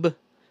YouTube.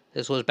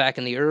 This was back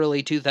in the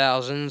early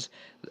 2000s.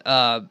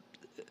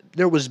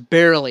 There was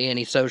barely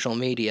any social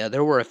media.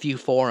 There were a few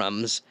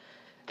forums,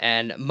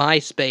 and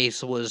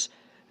MySpace was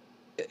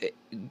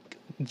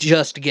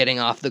just getting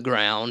off the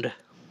ground.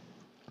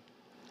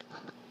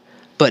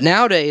 But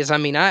nowadays, I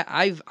mean,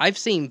 I've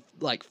seen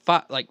like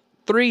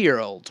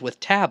 3-year-olds with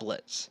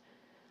tablets.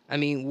 I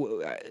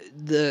mean,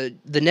 the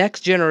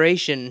next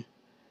Generation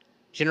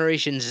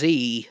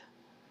Z,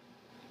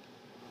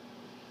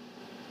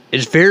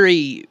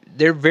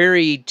 they're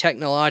very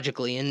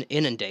technologically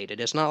inundated.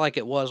 It's not like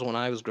it was when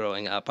I was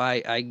growing up.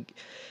 I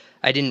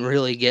didn't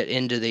really get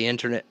into the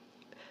internet.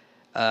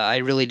 I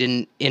really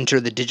didn't enter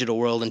the digital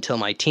world until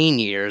my teen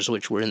years,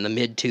 which were in the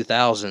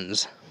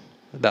mid-2000s,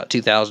 about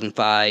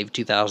 2005,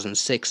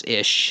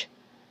 2006-ish.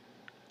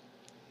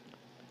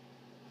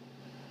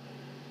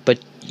 But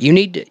you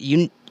need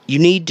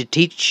to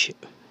teach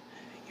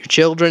your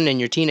children and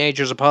your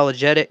teenagers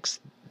apologetics,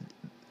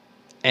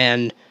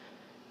 and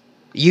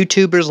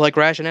YouTubers like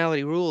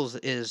Rationality Rules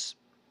is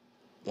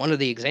one of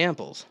the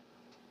examples.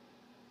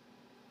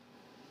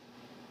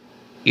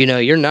 You know,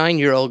 your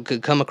 9-year-old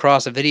could come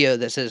across a video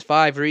that says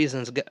 5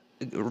 reasons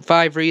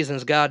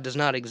God does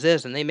not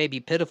exist, and they may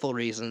be pitiful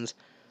reasons,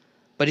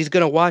 but he's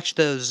going to watch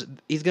those,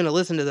 he's going to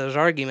listen to those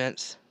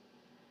arguments,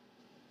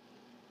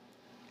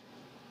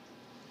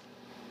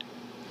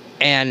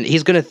 and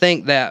he's going to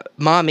think that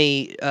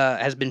mommy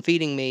has been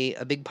feeding me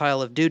a big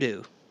pile of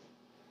doo-doo.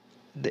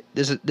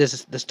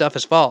 This stuff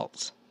is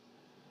false.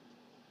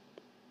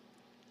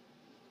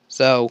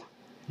 So,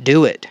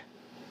 do it.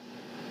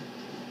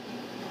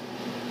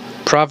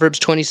 Proverbs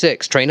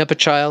 26, train up a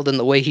child in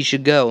the way he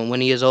should go, and when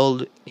he is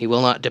old, he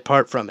will not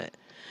depart from it.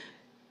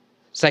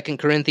 2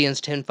 Corinthians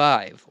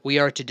 10:5, we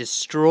are to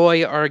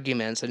destroy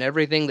arguments and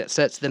everything that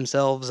sets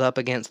themselves up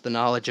against the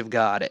knowledge of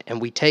God, and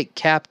we take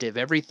captive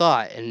every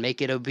thought and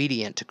make it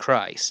obedient to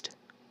Christ.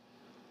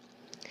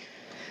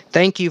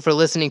 Thank you for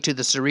listening to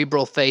the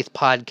Cerebral Faith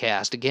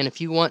Podcast. Again, if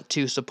you want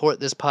to support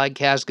this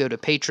podcast, go to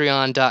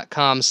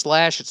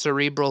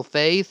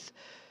patreon.com/cerebralfaith,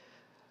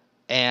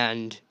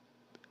 and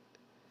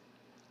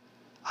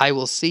I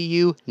will see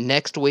you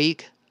next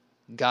week.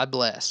 God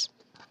bless.